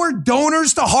 and so are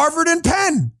donors to Harvard and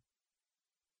Penn.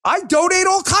 I donate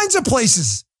all kinds of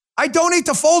places. I donate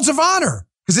to Folds of Honor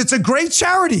because it's a great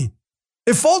charity.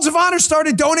 If Folds of Honor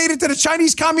started donating to the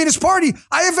Chinese Communist Party,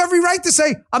 I have every right to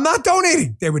say, I'm not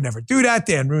donating. They would never do that.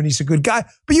 Dan Rooney's a good guy.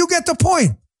 But you get the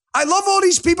point. I love all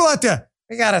these people out there.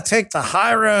 They got to take the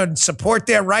high road and support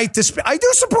their right to speak. I do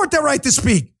support their right to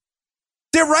speak.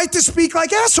 Their right to speak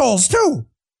like assholes, too.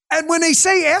 And when they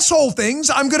say asshole things,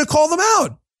 I'm going to call them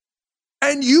out.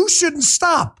 And you shouldn't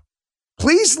stop.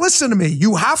 Please listen to me.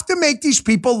 You have to make these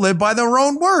people live by their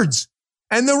own words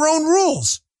and their own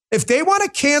rules. If they want to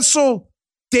cancel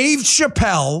Dave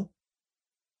Chappelle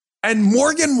and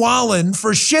Morgan Wallen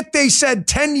for shit they said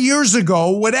 10 years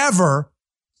ago, whatever,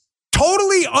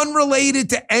 totally unrelated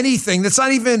to anything that's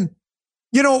not even,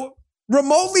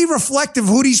 remotely reflective of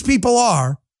who these people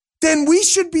are, then we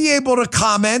should be able to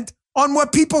comment on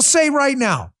what people say right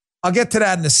now. I'll get to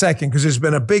that in a second because there's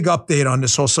been a big update on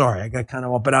this whole, sorry, I got kind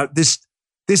of up and out.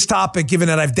 This topic, given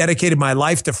that I've dedicated my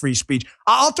life to free speech,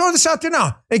 I'll throw this out there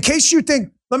now. In case you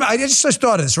think, I just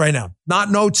thought of this right now.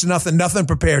 Not notes, nothing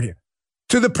prepared here.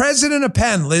 To the president of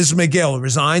Penn, Liz McGill,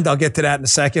 resigned. I'll get to that in a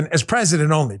second. As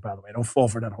president only, by the way. Don't fall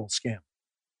for that whole scam.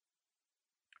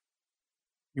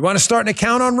 You want to start an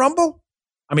account on Rumble?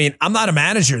 I mean, I'm not a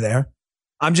manager there.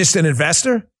 I'm just an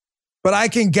investor. But I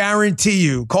can guarantee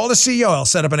you, call the CEO. I'll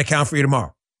set up an account for you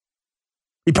tomorrow.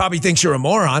 He probably thinks you're a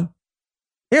moron.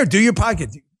 Here, do your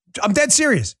podcast. I'm dead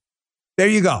serious. There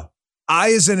you go.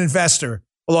 I, as an investor,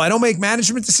 although I don't make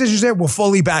management decisions there, will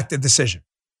fully back the decision.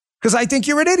 Because I think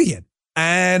you're an idiot.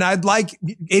 And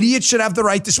idiots should have the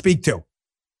right to speak too.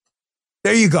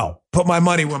 There you go. Put my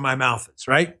money where my mouth is,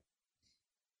 right?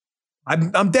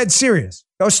 I'm dead serious.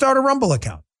 Go start a Rumble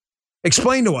account.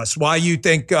 Explain to us why you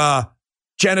think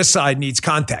genocide needs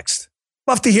context.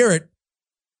 Love to hear it.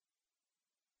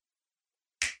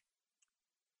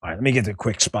 All right, let me get to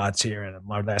quick spots here and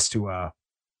my last two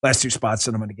spots,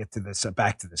 and I'm going to get to this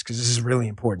back to this because this is a really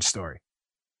important story.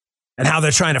 And how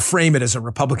they're trying to frame it as a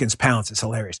Republican's pounce is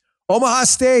hilarious. Omaha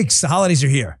Steaks, the holidays are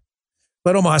here.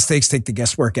 Let Omaha Steaks take the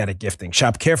guesswork out of gifting.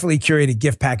 Shop carefully curated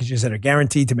gift packages that are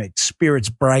guaranteed to make spirits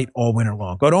bright all winter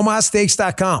long. Go to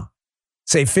omahasteaks.com.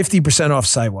 Save 50% off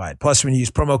site-wide. Plus, when you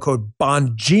use promo code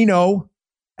Bongino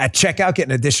at checkout, get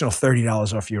an additional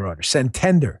 $30 off your order. Send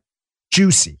tender,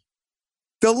 juicy,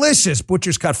 delicious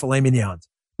butcher's cut filet mignons,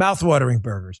 mouth-watering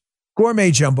burgers,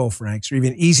 gourmet jumbo franks, or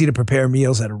even easy-to-prepare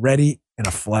meals that are ready in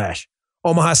a flash.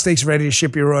 Omaha Steaks ready to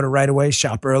ship your order right away.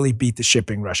 Shop early, beat the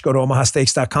shipping rush. Go to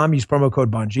omahasteaks.com. Use promo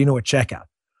code Bongino at checkout.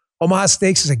 Omaha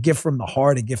Steaks is a gift from the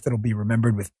heart, a gift that will be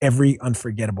remembered with every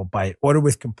unforgettable bite. Order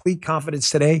with complete confidence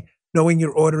today, knowing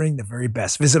you're ordering the very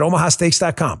best. Visit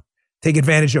omahasteaks.com. Take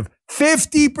advantage of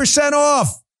 50%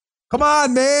 off. Come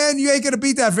on, man. You ain't going to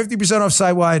beat that. 50% off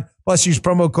site-wide. Plus, use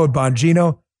promo code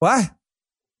Bongino. What?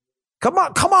 Come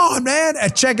on, man.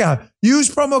 At checkout,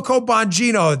 use promo code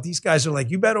Bongino. These guys are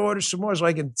like, you better order some more so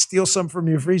I can steal some from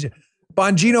your freezer.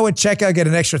 Bongino at checkout. Get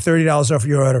an extra $30 off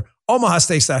your order.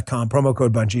 omahasteaks.com. Promo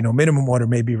code Bongino. Minimum order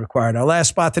may be required. Our last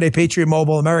spot today, Patriot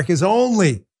Mobile, America's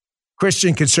only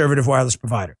Christian conservative wireless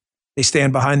provider. They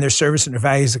stand behind their service and their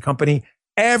values as a company.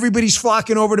 Everybody's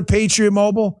flocking over to Patriot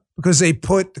Mobile because they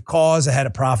put the cause ahead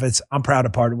of profits. I'm proud to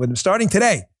partner with them. Starting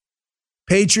today,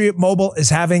 Patriot Mobile is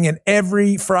having an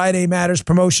Every Friday Matters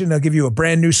promotion. They'll give you a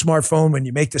brand new smartphone when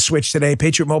you make the switch today.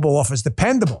 Patriot Mobile offers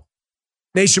dependable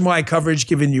nationwide coverage,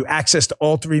 giving you access to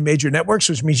all three major networks,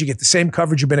 which means you get the same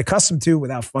coverage you've been accustomed to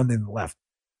without funding the left.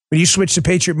 When you switch to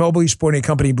Patriot Mobile, you're supporting a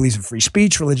company that believes in free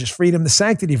speech, religious freedom, the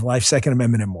sanctity of life, Second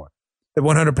Amendment, and more. The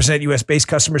 100% U.S.-based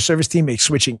customer service team makes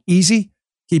switching easy.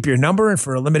 Keep your number, and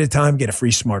for a limited time, get a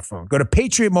free smartphone. Go to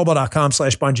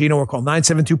patriotmobile.com/Bongino or call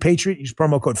 972-PATRIOT. Use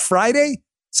promo code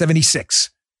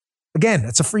Friday76. Again,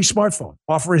 that's a free smartphone.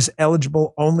 Offer is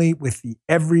eligible only with the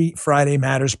Every Friday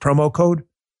Matters promo code,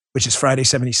 which is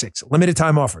Friday76. Limited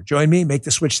time offer. Join me. Make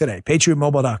the switch today.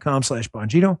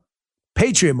 patriotmobile.com/Bongino.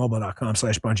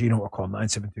 patriotmobile.com/Bongino or call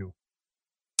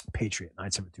 972-PATRIOT.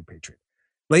 972-PATRIOT.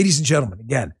 Ladies and gentlemen,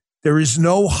 again, there is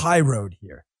no high road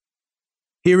here.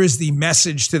 Here is the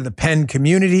message to the Penn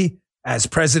community as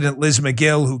President Liz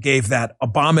McGill, who gave that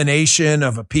abomination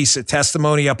of a piece of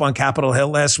testimony up on Capitol Hill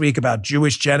last week about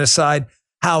Jewish genocide,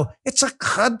 how it's a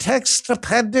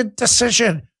context-dependent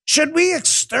decision. Should we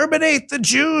exterminate the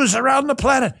Jews around the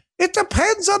planet? It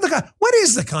depends on the context. What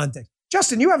is the context?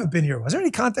 Justin, you haven't been here. Was there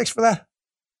any context for that?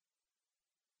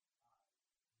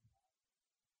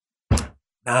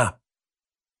 Nah.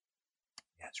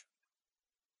 Yes.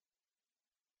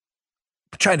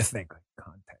 I'm trying to think.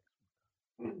 Context.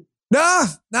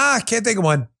 Nah, can't think of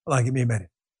one. Hold on, give me a minute.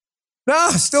 Nah,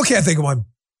 still can't think of one.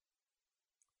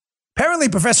 Apparently,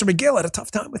 Professor McGill had a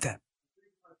tough time with that.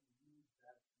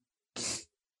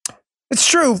 It's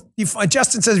true.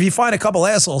 Justin says if you find a couple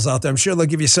assholes out there, I'm sure they'll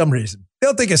give you some reason.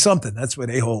 They'll think of something. That's what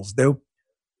a-holes do.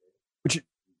 Which,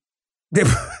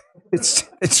 it's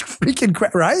freaking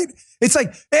right. It's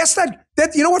like ask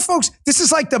that. You know what, folks? This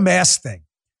is like the mask thing.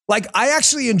 Like I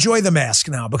actually enjoy the mask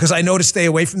now because I know to stay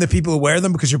away from the people who wear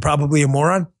them because you're probably a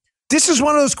moron. This is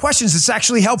one of those questions that's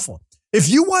actually helpful. If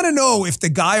you want to know if the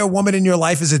guy or woman in your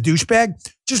life is a douchebag,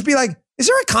 just be like, is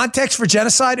there a context for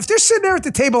genocide? If they're sitting there at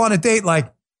the table on a date,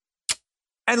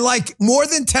 and more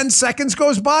than 10 seconds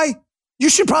goes by, you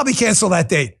should probably cancel that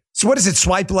date. So what is it?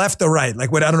 Swipe left or right? I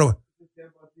don't know.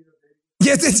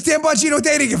 Yeah, it's Dan Bongino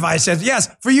dating advice.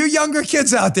 Yes, for you younger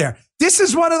kids out there, this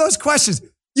is one of those questions.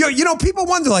 You know, people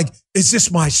wonder, is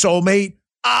this my soulmate?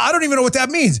 I don't even know what that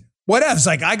means. Whatevs.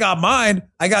 I got mine.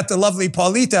 I got the lovely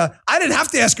Paulita. I didn't have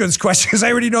to ask her this question because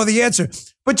I already know the answer.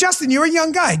 But Justin, you're a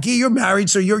young guy. Guy, you're married,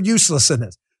 so you're useless in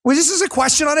this. Well, this is a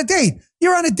question on a date.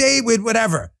 You're on a date with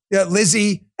whatever.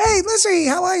 Lizzie. Hey, Lizzie,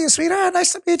 how are you, sweetheart?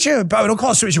 Nice to meet you. Probably don't call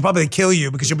her sweet. She'll probably kill you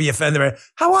because you'll be offended.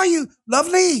 How are you?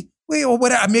 Lovely. Or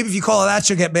whatever. Maybe if you call her that,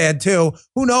 she'll get mad too.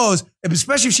 Who knows?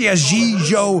 Especially if she has she,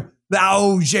 jo,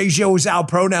 thou, je, jo, thou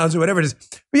pronouns or whatever it is.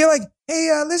 But you're like,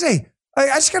 hey, Lizzie, I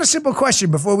just got a simple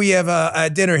question before we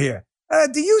have dinner here.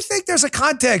 Do you think there's a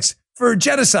context for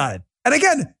genocide? And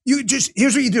again,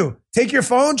 here's what you do. Take your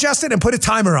phone, Justin, and put a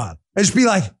timer on. And just be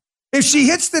like, if she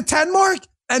hits the 10 mark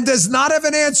and does not have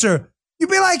an answer, you'd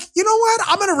be like, you know what?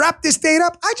 I'm going to wrap this date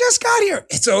up. I just got here.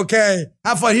 It's okay.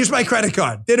 Have fun. Here's my credit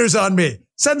card. Dinner's on me.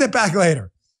 Send it back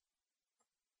later.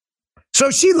 So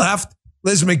she left,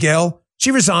 Liz McGill. She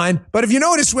resigned. But if you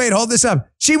notice, wait, hold this up.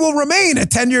 She will remain a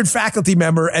tenured faculty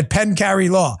member at Penn Carey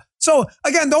Law. So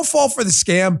again, don't fall for the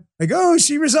scam.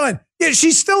 She resigned. Yeah,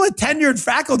 she's still a tenured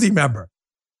faculty member.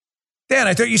 Dan,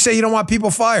 I thought you said you don't want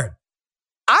people fired.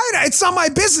 It's not my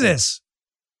business.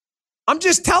 I'm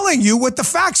just telling you what the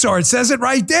facts are. It says it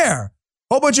right there.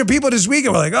 A whole bunch of people this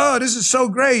weekend were like, oh, this is so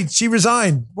great. She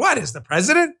resigned. What, is the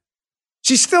president?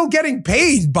 She's still getting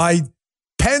paid by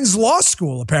Penn's law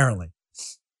school, apparently.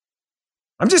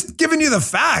 I'm just giving you the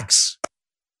facts.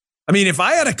 I mean, if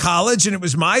I had a college and it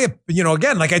was my,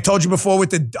 again, like I told you before,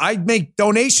 I'd make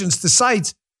donations to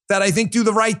sites that I think do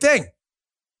the right thing.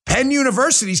 Penn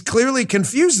University's clearly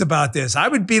confused about this. I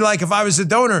would be like, if I was a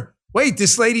donor, wait,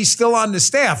 this lady's still on the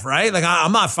staff, right?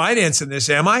 I'm not financing this,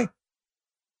 am I?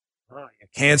 Oh, you're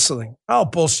canceling. Oh,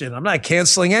 bullshit. I'm not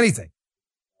canceling anything.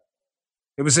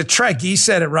 It was a trek. He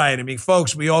said it right. I mean,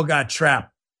 folks, we all got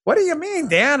trapped. What do you mean,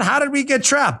 Dan? How did we get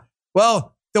trapped?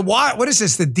 Well, what is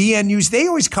this? The DN News, they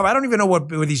always come. I don't even know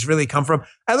where these really come from.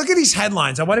 I look at these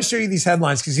headlines. I want to show you these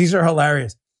headlines because these are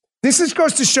hilarious. This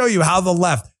goes to show you how the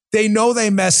left, they know they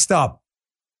messed up.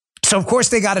 So, of course,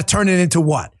 they got to turn it into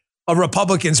what? A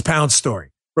Republicans pound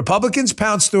story. Republicans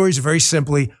pound stories are very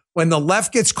simply when the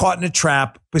left gets caught in a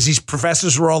trap, because these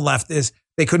professors were all leftists,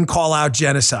 they couldn't call out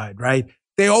genocide, right?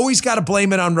 They always got to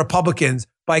blame it on Republicans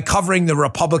by covering the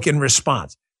Republican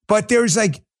response. But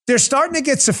they're starting to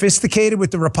get sophisticated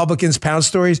with the Republicans pound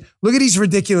stories. Look at these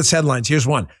ridiculous headlines. Here's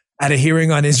one. At a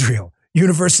hearing on Israel,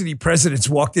 university presidents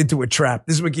walked into a trap.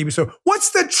 This is what keeps so.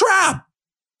 What's the trap?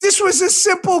 This was a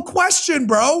simple question,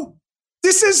 bro.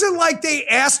 This isn't like they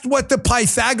asked what the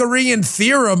Pythagorean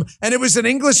theorem and it was an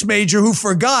English major who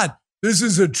forgot. This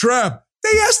is a trap.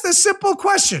 They asked a simple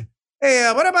question.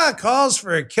 Hey, what about calls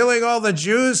for killing all the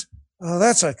Jews? Oh,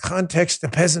 that's a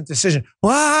context-dependent decision.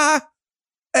 What?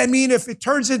 I mean, if it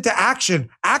turns into action?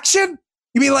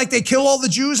 You mean like they kill all the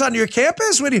Jews on your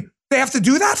campus? They have to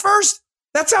do that first?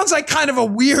 That sounds like kind of a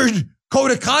weird code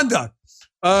of conduct.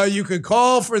 You could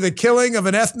call for the killing of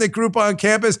an ethnic group on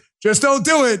campus. Just don't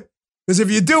do it. Because if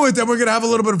you do it, then we're going to have a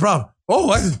little bit of a problem.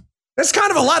 Oh, that's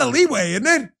kind of a lot of leeway, isn't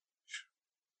it?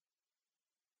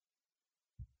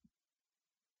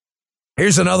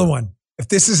 Here's another one. If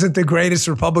this isn't the greatest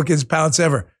Republicans pounce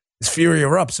ever, this fury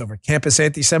erupts over campus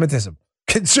anti-Semitism.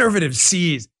 Conservatives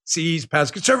seize pounce.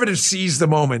 Conservatives seize the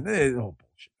moment. Oh,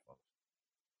 bullshit.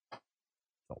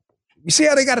 You see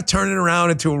how they got to turn it around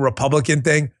into a Republican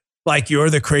thing? Like you're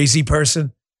the crazy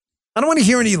person? I don't want to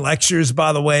hear any lectures,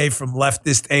 by the way, from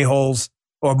leftist a-holes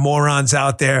or morons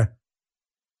out there.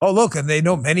 Oh, look, and they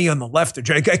know many on the left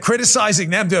are criticizing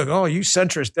them. Doing, oh, you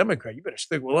centrist Democrat, you better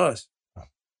stick with us.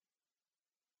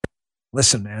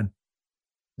 Listen, man,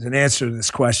 There's an answer to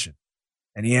this question.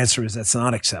 And the answer is that's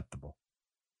not acceptable.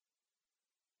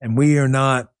 And we are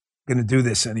not going to do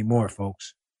this anymore,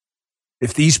 folks.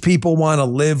 If these people want to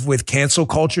live with cancel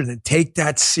culture, then take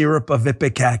that syrup of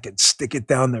Ipecac and stick it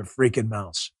down their freaking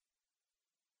mouths.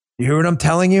 You hear what I'm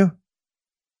telling you?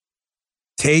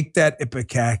 Take that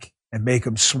Ipecac and make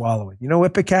them swallow it. You know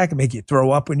Ipecac? Make you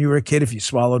throw up when you were a kid if you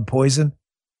swallowed poison?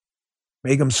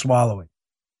 Make them swallow it.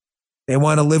 They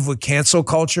want to live with cancel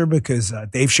culture because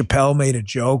Dave Chappelle made a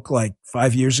joke like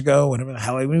 5 years ago. Whatever the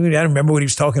hell. I don't remember what he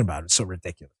was talking about. It's so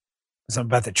ridiculous. Something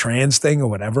about the trans thing or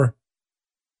whatever.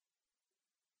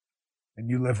 And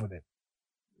you live with it.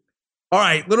 All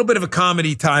right, a little bit of a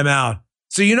comedy timeout.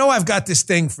 So you know I've got this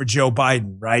thing for Joe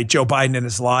Biden, right? Joe Biden and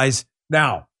his lies.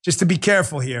 Now, just to be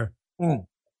careful here.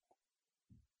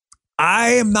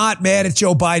 I am not mad at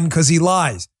Joe Biden because he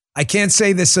lies. I can't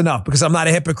say this enough because I'm not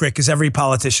a hypocrite because every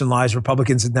politician lies,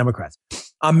 Republicans and Democrats.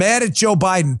 I'm mad at Joe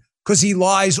Biden because he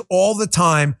lies all the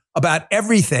time about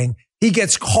everything. He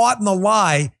gets caught in the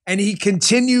lie and he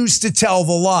continues to tell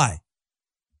the lie.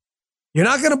 You're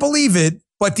not going to believe it,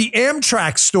 but the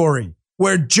Amtrak story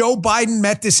where Joe Biden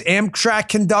met this Amtrak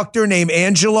conductor named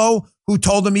Angelo who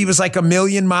told him he was like a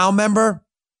Million Mile member.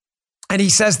 And he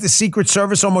says the Secret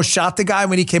Service almost shot the guy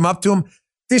when he came up to him.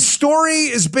 This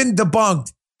story has been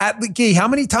debunked. How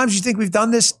many times do you think we've done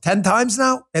this? 10 times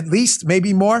now? At least,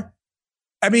 maybe more.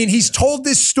 I mean, he's told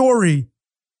this story.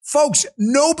 Folks,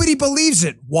 nobody believes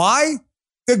it. Why?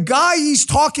 The guy he's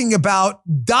talking about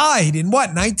died in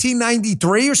what,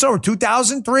 1993 or so, or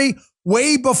 2003?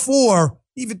 Way before,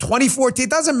 even 2014. It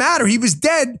doesn't matter. He was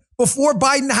dead before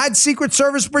Biden had Secret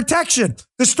Service protection.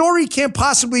 The story can't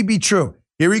possibly be true.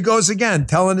 Here he goes again,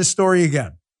 telling his story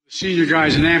again. Senior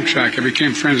guys in Amtrak, I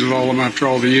became friends with all of them after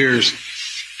all the years.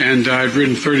 And I've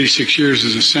ridden 36 years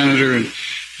as a senator, and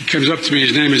he comes up to me.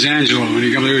 His name is Angelo, and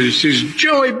he comes over and he says,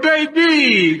 "Joey,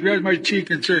 baby!" He grabs my cheek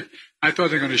and said, I thought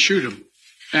they were going to shoot him.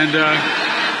 And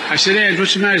I said, "Ange,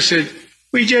 what's the matter?"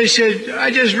 He said, I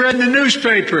just read in the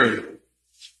newspaper.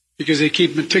 Because they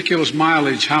keep meticulous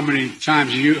mileage, how many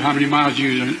miles you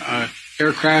use an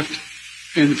aircraft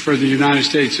for the United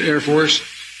States Air Force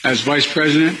as vice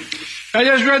president. I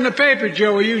just read in the paper,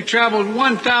 Joey, you traveled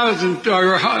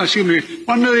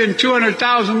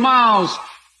 1,200,000 miles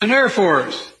in Air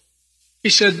Force. He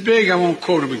said, big, I won't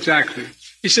quote him exactly.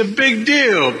 He said, big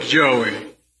deal, Joey.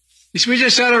 He said, we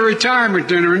just had a retirement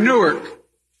dinner in Newark,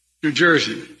 New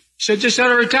Jersey. He said, just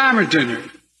had a retirement dinner.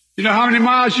 You know how many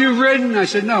miles you've ridden? I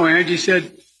said, no, Angie. He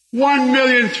said,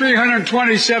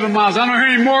 1,327 miles. I don't hear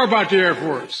any more about the Air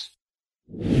Force.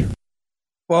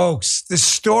 Folks, the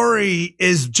story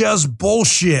is just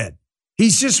bullshit.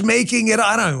 He's just making it.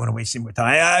 I don't even want to waste any more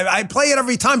time. I play it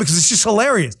every time because it's just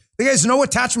hilarious. The guy has no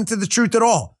attachment to the truth at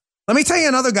all. Let me tell you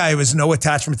another guy who has no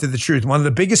attachment to the truth. One of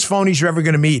the biggest phonies you're ever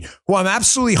going to meet, who I'm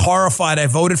absolutely horrified I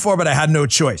voted for, but I had no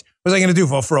choice. What was I going to do?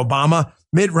 Vote for Obama?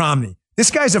 Mitt Romney. This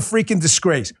guy's a freaking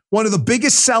disgrace. One of the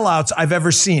biggest sellouts I've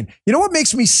ever seen. You know what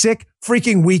makes me sick?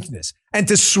 Freaking weakness. And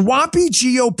to swampy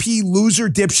GOP loser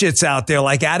dipshits out there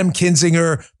like Adam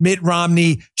Kinzinger, Mitt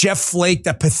Romney, Jeff Flake,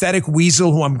 that pathetic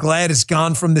weasel who I'm glad is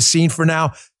gone from the scene for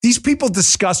now. These people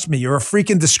disgust me. You're a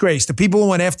freaking disgrace. The people who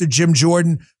went after Jim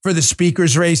Jordan for the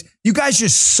speaker's race, you guys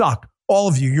just suck. All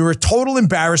of you. You're a total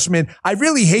embarrassment. I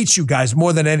really hate you guys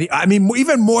more than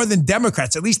even more than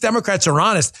Democrats. At least Democrats are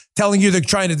honest, telling you they're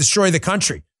trying to destroy the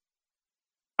country.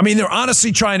 I mean, they're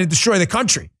honestly trying to destroy the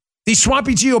country. These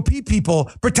swampy GOP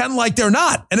people pretend like they're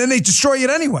not, and then they destroy it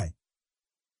anyway.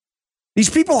 These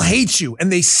people hate you, and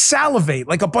they salivate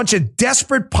like a bunch of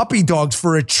desperate puppy dogs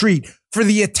for a treat, for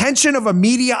the attention of a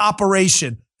media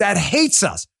operation that hates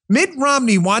us. Mitt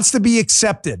Romney wants to be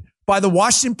accepted by the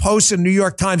Washington Post and New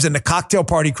York Times and the cocktail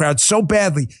party crowd so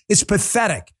badly. It's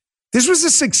pathetic. This was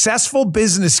a successful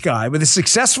business guy with a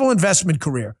successful investment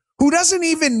career who doesn't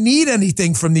even need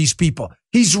anything from these people.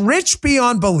 He's rich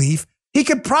beyond belief. He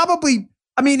could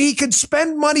he could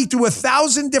spend money through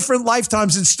 1,000 different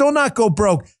lifetimes and still not go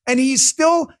broke. And he's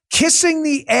still kissing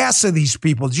the ass of these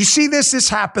people. Did you see this? This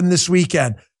happened this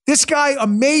weekend. This guy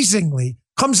amazingly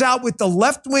comes out with the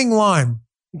left-wing line.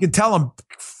 You can tell I'm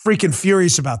freaking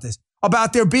furious about this,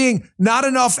 about there being not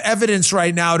enough evidence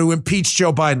right now to impeach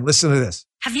Joe Biden. Listen to this.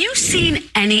 Have you seen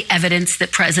any evidence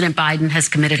that President Biden has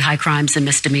committed high crimes and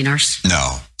misdemeanors?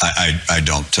 No, I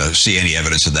don't see any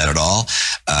evidence of that at all.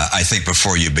 I think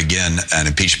before you begin an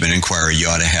impeachment inquiry, you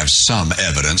ought to have some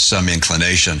evidence, some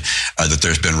inclination that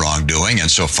there's been wrongdoing. And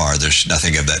so far, there's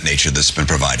nothing of that nature that's been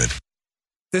provided.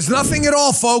 There's nothing at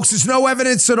all, folks. There's no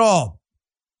evidence at all.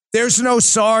 There's no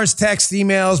SARS text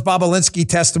emails, Bobulinski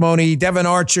testimony, Devin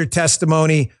Archer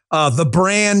testimony, the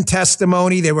brand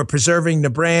testimony. They were preserving the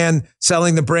brand,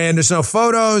 selling the brand. There's no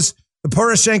photos, the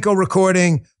Poroshenko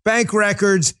recording, bank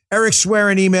records, Eric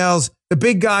swearing emails, the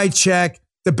big guy check,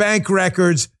 the bank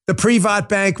records, the Privat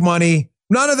bank money.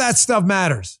 None of that stuff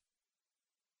matters.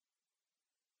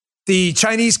 The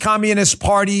Chinese Communist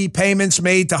Party payments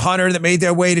made to Hunter that made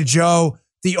their way to Joe,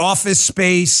 the office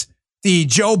space, the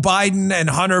Joe Biden and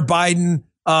Hunter Biden,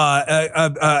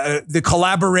 the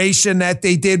collaboration that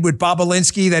they did with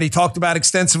Bobulinski that he talked about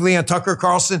extensively on Tucker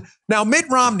Carlson. Now, Mitt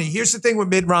Romney, here's the thing with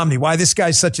Mitt Romney, why this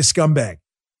guy's such a scumbag.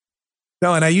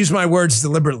 No, and I use my words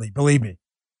deliberately, believe me.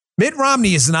 Mitt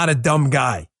Romney is not a dumb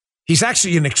guy. He's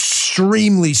actually an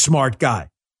extremely smart guy.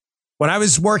 When I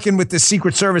was working with the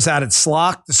Secret Service out at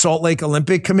SLOC, the Salt Lake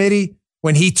Olympic Committee,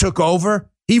 when he took over,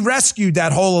 he rescued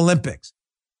that whole Olympics.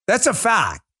 That's a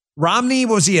fact. Romney, he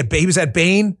was at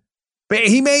Bain.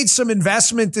 He made some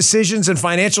investment decisions and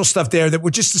financial stuff there that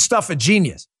were just the stuff of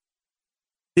genius.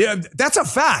 Yeah, that's a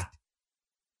fact.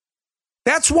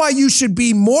 That's why you should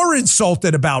be more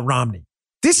insulted about Romney.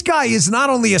 This guy is not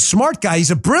only a smart guy,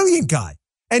 he's a brilliant guy.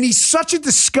 And he's such a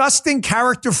disgusting,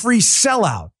 character-free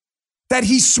sellout that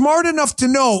he's smart enough to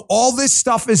know all this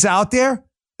stuff is out there.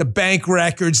 The bank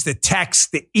records, the texts,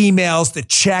 the emails, the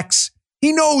checks.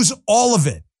 He knows all of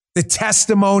it. The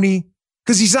testimony,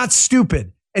 because he's not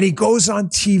stupid. And he goes on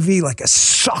TV like a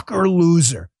sucker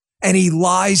loser. And he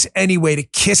lies anyway to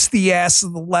kiss the ass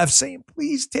of the left, saying,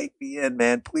 please take me in,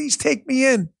 man. Please take me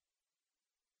in.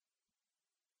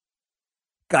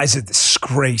 Guy's a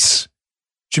disgrace.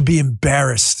 Should be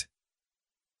embarrassed.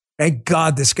 Thank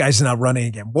God this guy's not running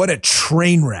again. What a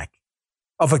train wreck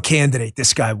of a candidate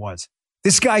this guy was.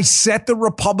 This guy set the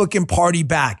Republican Party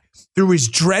back through his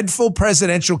dreadful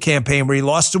presidential campaign where he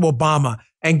lost to Obama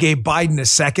and gave Biden a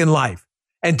second life.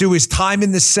 And through his time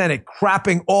in the Senate,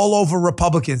 crapping all over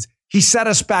Republicans, he set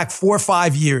us back 4 or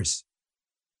 5 years.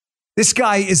 This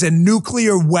guy is a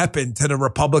nuclear weapon to the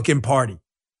Republican Party.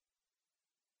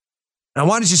 And I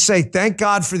wanted to say thank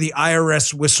God for the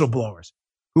IRS whistleblowers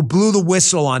who blew the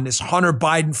whistle on this Hunter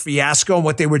Biden fiasco and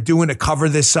what they were doing to cover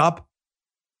this up.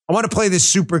 I want to play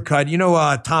this supercut. You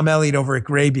know, Tom Elliott over at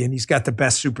Grabien, he's got the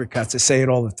best supercuts. I say it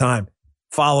all the time.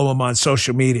 Follow him on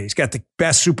social media. He's got the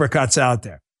best supercuts out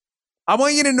there. I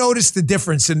want you to notice the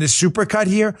difference in this supercut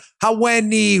here. How when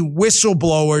the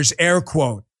whistleblowers, air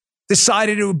quote,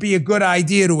 decided it would be a good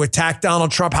idea to attack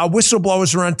Donald Trump, how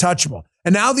whistleblowers are untouchable.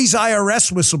 And now these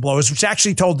IRS whistleblowers, which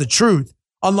actually told the truth,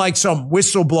 unlike some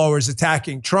whistleblowers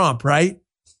attacking Trump, right?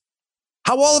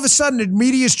 How all of a sudden the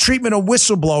media's treatment of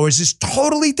whistleblowers is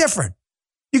totally different.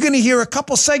 You're going to hear a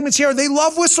couple segments here. They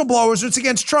love whistleblowers. It's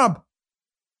against Trump.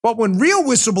 But when real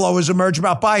whistleblowers emerge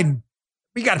about Biden,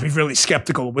 we got to be really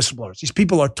skeptical of whistleblowers. These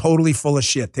people are totally full of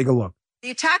shit. Take a look. The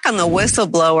attack on the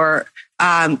whistleblower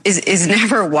is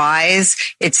never wise.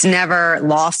 It's never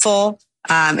lawful.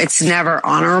 It's never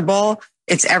honorable.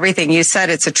 It's everything you said.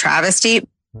 It's a travesty.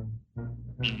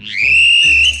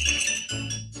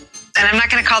 And I'm not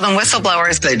going to call them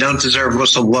whistleblowers. They don't deserve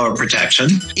whistleblower protection.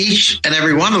 Each and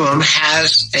every one of them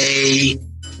has a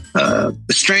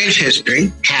strange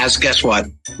history, has, guess what,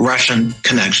 Russian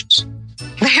connections.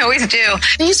 They always do.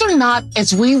 These are not,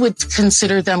 as we would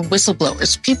consider them,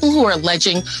 whistleblowers, people who are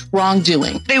alleging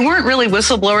wrongdoing. They weren't really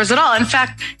whistleblowers at all. In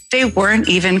fact, they weren't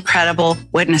even credible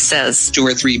witnesses. 2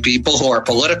 or 3 people who are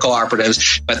political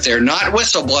operatives, but they're not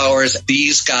whistleblowers.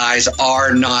 These guys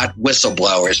are not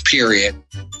whistleblowers, period.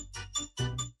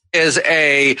 Is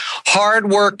a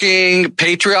hardworking,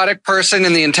 patriotic person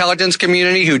in the intelligence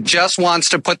community who just wants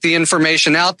to put the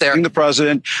information out there. The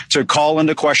president to call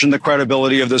into question the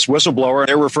credibility of this whistleblower.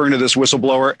 They're referring to this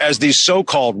whistleblower as the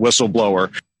so-called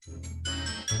whistleblower.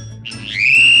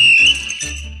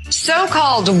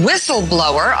 So-called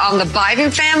whistleblower on the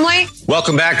Biden family.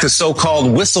 Welcome back to So-Called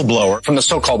Whistleblower. From the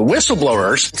so-called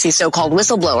whistleblowers. See, so-called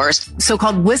whistleblowers.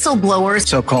 So-called whistleblowers.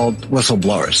 So-called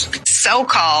whistleblowers.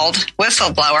 So-called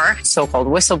whistleblower. So-called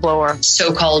whistleblower.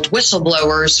 So-called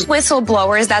whistleblowers.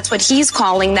 Whistleblowers, that's what he's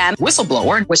calling them.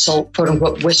 Whistleblower.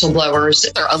 Quote-unquote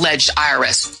whistleblowers. They're alleged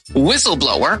IRS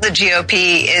whistleblower. The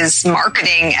GOP is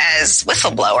marketing as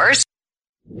whistleblowers.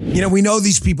 You know, we know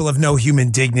these people have no human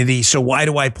dignity, so why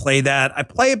do I play that? I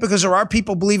play it because there are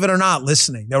people, believe it or not,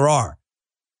 listening. There are.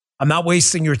 I'm not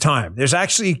wasting your time. There's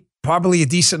actually probably a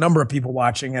decent number of people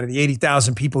watching out of the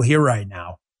 80,000 people here right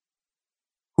now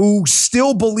who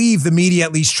still believe the media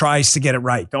at least tries to get it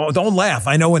right. Don't laugh.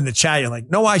 I know in the chat you're like,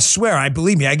 no, I swear. I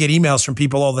believe me. I get emails from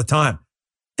people all the time.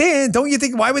 Dan, don't you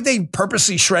think, why would they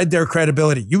purposely shred their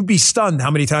credibility? You'd be stunned how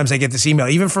many times I get this email,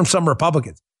 even from some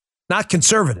Republicans. not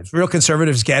conservatives. Real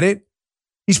conservatives get it.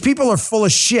 These people are full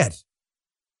of shit.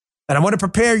 And I want to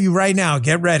prepare you right now.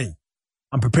 Get ready.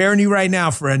 I'm preparing you right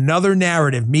now for another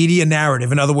narrative, media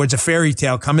narrative. In other words, a fairy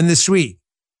tale coming this week.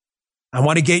 I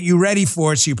want to get you ready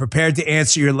for it so you're prepared to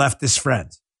answer your leftist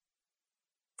friends.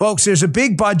 Folks, there's a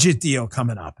big budget deal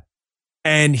coming up.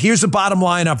 And here's the bottom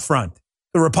line up front.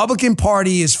 The Republican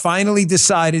Party has finally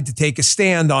decided to take a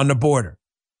stand on the border.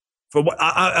 For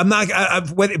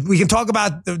what we can talk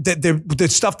about the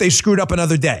stuff they screwed up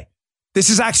another day. This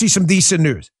is actually some decent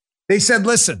news. They said,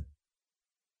 listen,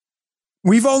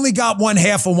 we've only got one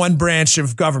half of one branch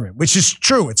of government, which is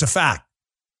true. It's a fact.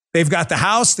 They've got the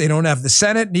House. They don't have the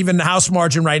Senate. And even the House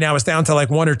margin right now is down to like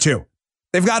 1 or 2.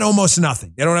 They've got almost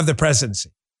nothing. They don't have the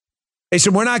presidency. They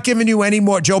said, we're not giving you any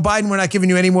more. Joe Biden, we're not giving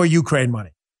you any more Ukraine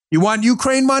money. You want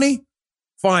Ukraine money?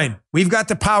 Fine. We've got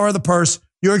the power of the purse.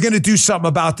 You're going to do something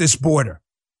about this border.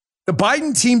 The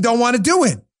Biden team don't want to do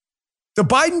it. The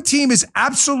Biden team is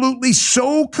absolutely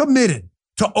so committed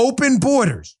to open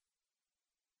borders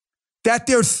that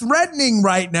they're threatening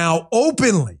right now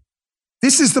openly.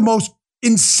 This is the most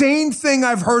insane thing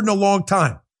I've heard in a long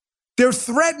time. They're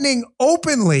threatening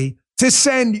openly to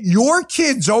send your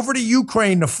kids over to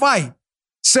Ukraine to fight,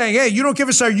 saying, hey, you don't give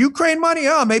us our Ukraine money?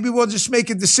 Oh, maybe we'll just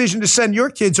make a decision to send your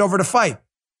kids over to fight.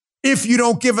 If you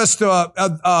don't give us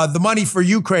the money for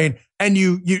Ukraine and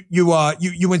you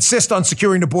insist on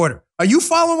securing the border. Are you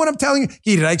following what I'm telling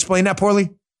you? Did I explain that poorly?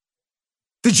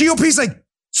 The GOP's like,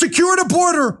 secure the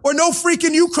border or no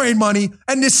freaking Ukraine money.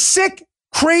 And this sick,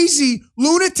 crazy,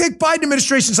 lunatic Biden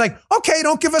administration's like, okay,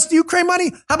 don't give us the Ukraine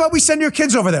money. How about we send your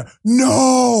kids over there?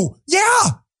 No. Yeah.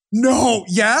 No.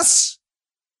 Yes.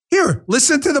 Here,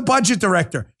 listen to the budget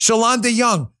director, Shalanda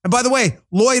Young. And by the way,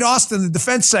 Lloyd Austin, the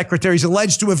defense secretary, is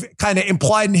alleged to have kind of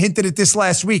implied and hinted at this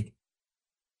last week.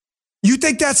 You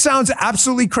think that sounds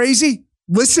absolutely crazy?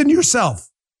 Listen yourself.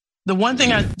 The one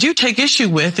thing I do take issue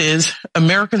with is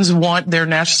Americans want their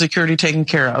national security taken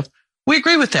care of. We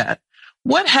agree with that.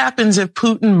 What happens if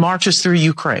Putin marches through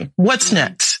Ukraine? What's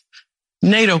next?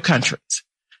 NATO countries.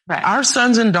 Right. Our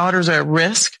sons and daughters are at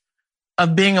risk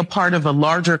of being a part of a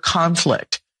larger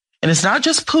conflict. And it's not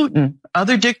just Putin,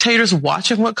 other dictators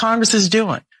watching what Congress is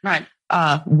doing. Right.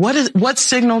 What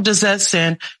signal does that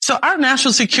send? So our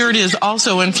national security is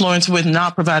also influenced with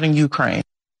not providing Ukraine.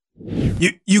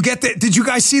 You get that? Did you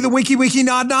guys see the winky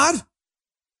nod?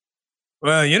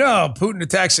 Well, Putin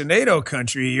attacks a NATO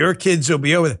country. Your kids will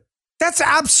be over there. That's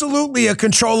absolutely a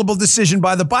controllable decision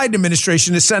by the Biden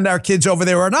administration to send our kids over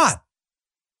there or not.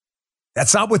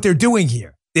 That's not what they're doing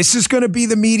here. This is going to be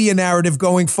the media narrative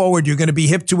going forward. You're going to be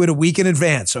hip to it a week in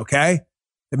advance, okay?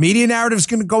 The media narrative is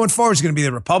going forward is going to be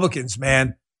the Republicans,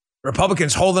 man.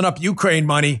 Republicans holding up Ukraine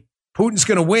money. Putin's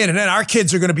going to win, and then our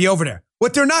kids are going to be over there.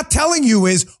 What they're not telling you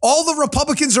is all the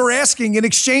Republicans are asking in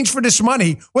exchange for this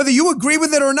money, whether you agree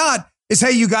with it or not, is,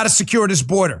 hey, you got to secure this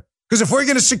border. Because if we're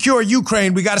going to secure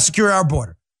Ukraine, we got to secure our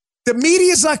border. The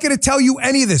media is not going to tell you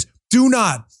any of this. Do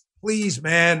not, please,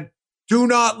 man. Do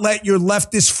not let your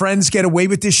leftist friends get away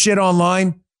with this shit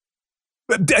online.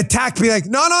 Attack, be like,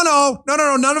 no,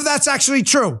 none of that's actually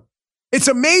true. It's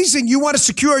amazing you want to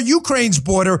secure Ukraine's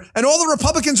border, and all the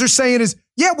Republicans are saying is,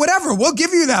 yeah, whatever, we'll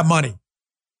give you that money.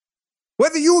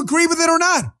 Whether you agree with it or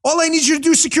not. All I need you to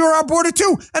do is secure our border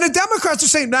too. And the Democrats are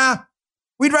saying, nah,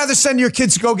 we'd rather send your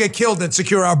kids to go get killed than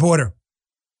secure our border.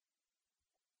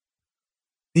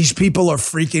 These people are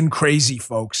freaking crazy,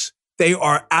 folks. They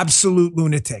are absolute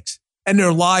lunatics. And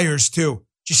they're liars, too.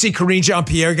 Did you see Karine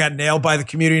Jean-Pierre got nailed by the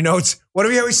community notes? What do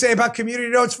we always say about community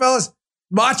notes, fellas?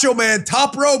 Macho Man,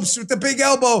 top ropes with the big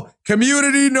elbow.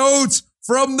 Community notes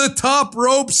from the top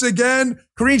ropes again.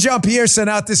 Karine Jean-Pierre sent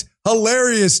out this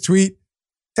hilarious tweet.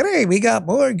 Today, we got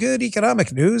more good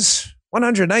economic news.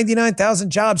 199,000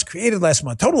 jobs created last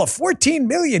month. Total of 14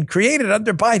 million created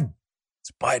under Biden.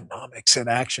 It's Bidenomics in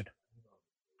action.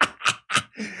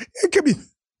 It could be...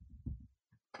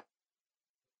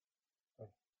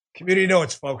 Community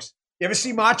notes, folks. You ever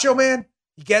see Macho Man?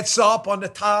 He gets up on the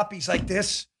top. He's like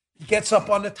this. He gets up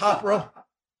on the top row.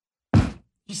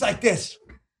 He's like this.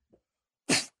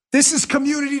 This is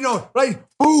community note, right?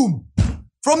 Boom.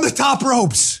 From the top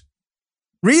ropes.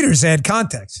 Readers add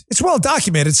context. It's well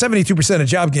documented. 72% of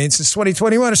job gains since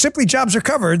 2021 are simply jobs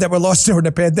recovered that were lost during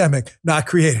the pandemic, not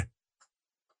created.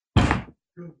 It's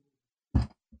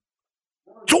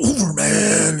over,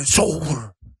 man. It's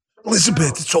over.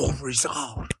 Elizabeth, it's over. He's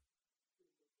out.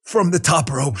 From the top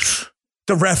ropes.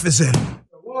 The ref is in.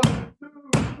 1, 2,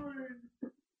 3.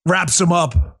 Wraps him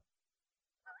up.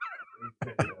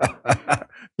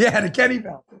 Yeah, the Kenny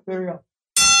belt. There we go.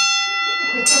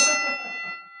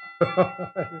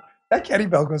 That Kenny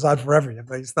Bell goes on forever. You have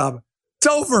to stop it. It's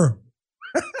over.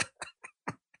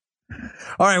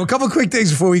 All right, well, a couple of quick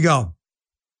things before we go.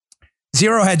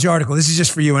 Zero Hedge article. This is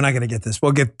just for you, and I'm going to get this.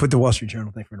 We'll put the Wall Street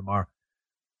Journal thing for tomorrow.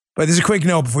 But there's a quick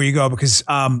note before you go, because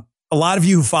a lot of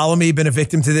you who follow me have been a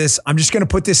victim to this. I'm just going to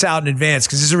put this out in advance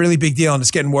because this is a really big deal, and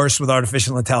it's getting worse with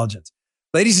artificial intelligence.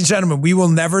 Ladies and gentlemen, we will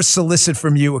never solicit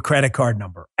from you a credit card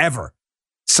number, ever.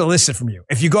 Solicit from you.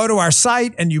 If you go to our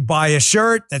site and you buy a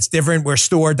shirt, that's different. We're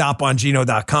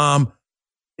store.bongino.com.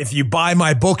 If you buy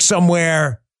my book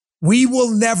somewhere, we will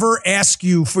never ask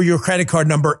you for your credit card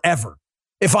number ever.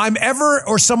 If I'm ever,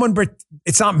 or someone,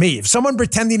 it's not me. If someone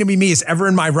pretending to be me is ever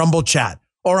in my Rumble chat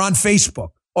or on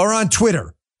Facebook or on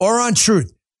Twitter or on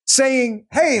Truth saying,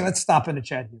 hey, let's stop in the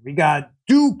chat here. We got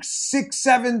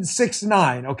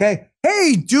Duke6769, okay?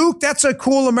 Hey, Duke, that's a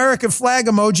cool American flag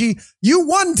emoji. You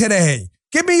won today.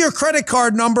 Give me your credit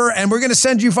card number and we're going to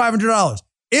send you $500.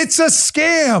 It's a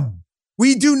scam.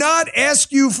 We do not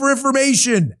ask you for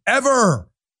information ever,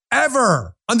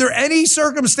 under any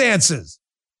circumstances,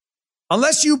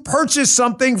 unless you purchase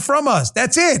something from us.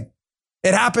 That's it.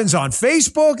 It happens on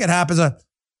Facebook. It happens on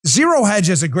Zero Hedge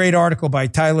has a great article by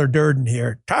Tyler Durden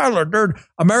here. Tyler Durden,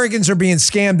 Americans are being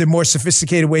scammed in more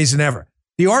sophisticated ways than ever.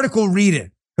 The article, read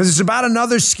it, because it's about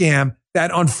another scam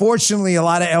that unfortunately a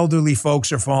lot of elderly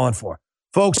folks are falling for.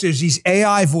 Folks, there's these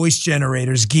AI voice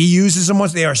generators. Guy uses them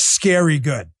once. They are scary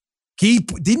good. Guy,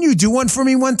 didn't you do one for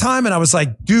me one time? And I was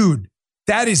like, dude,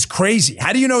 that is crazy.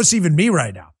 How do you know it's even me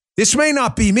right now? This may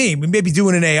not be me. We may be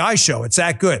doing an AI show. It's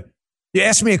that good. You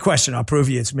ask me a question, I'll prove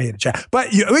you it's me in the chat. But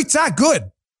it's that good.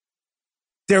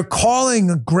 They're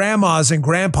calling grandmas and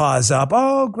grandpas up.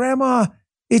 Oh, grandma,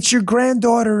 it's your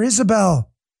granddaughter,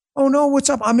 Isabel. Oh, no, what's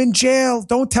up? I'm in jail.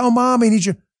 Don't tell mom I need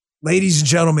you. Ladies and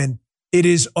gentlemen, it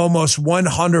is almost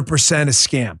 100% a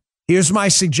scam. Here's my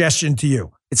suggestion to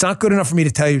you. It's not good enough for me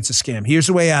to tell you it's a scam. Here's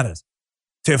the way out of this.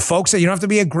 To folks that you don't have to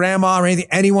be a grandma or anything,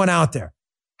 anyone out there,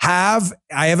 I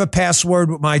have a password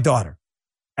with my daughter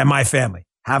and my family.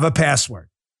 Have a password.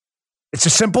 It's a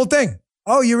simple thing.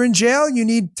 Oh, you're in jail? You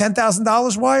need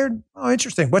 $10,000 wired? Oh,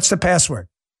 interesting. What's the password?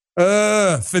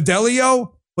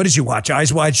 Fidelio? What did you watch?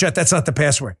 Eyes Wide Shut? That's not the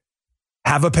password.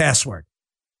 Have a password.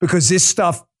 Because this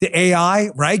stuff, the AI,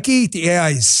 Reiki, the AI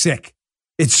is sick.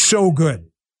 It's so good.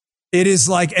 It is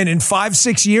like, and in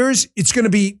 5-6 years, it's going to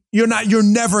be, you're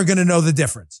never going to know the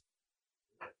difference.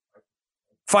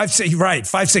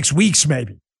 5-6 weeks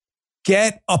maybe.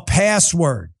 Get a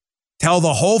password. Tell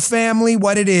the whole family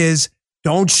what it is.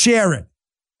 Don't share it.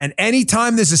 And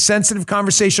anytime there's a sensitive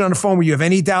conversation on the phone where you have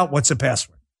any doubt, what's the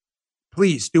password?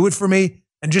 Please do it for me.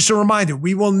 And just a reminder,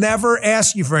 we will never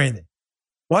ask you for anything.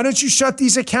 Why don't you shut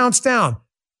these accounts down?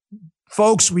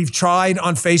 Folks, we've tried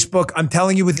on Facebook. I'm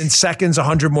telling you, within seconds,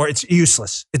 100 more. It's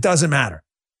useless. It doesn't matter.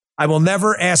 I will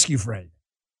never ask you for anything.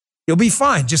 You'll be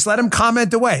fine. Just let them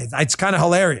comment away. It's kind of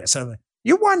hilarious. I'm like,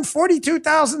 you won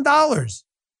 $42,000.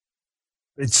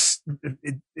 It's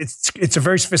a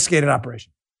very sophisticated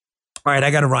operation. All right,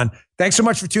 I got to run. Thanks so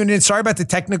much for tuning in. Sorry about the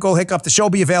technical hiccup. The show will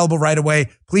be available right away.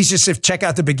 Please just check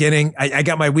out the beginning. I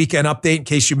got my weekend update in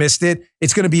case you missed it.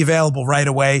 It's going to be available right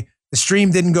away. The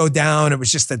stream didn't go down. It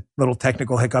was just a little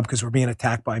technical hiccup because we're being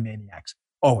attacked by maniacs.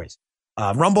 Always.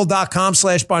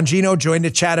 Rumble.com/Bongino. Join the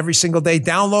chat every single day.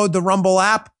 Download the Rumble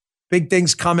app. Big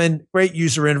things coming. Great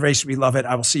user interface. We love it.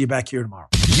 I will see you back here tomorrow.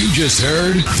 You just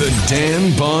heard the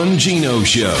Dan Bongino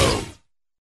Show.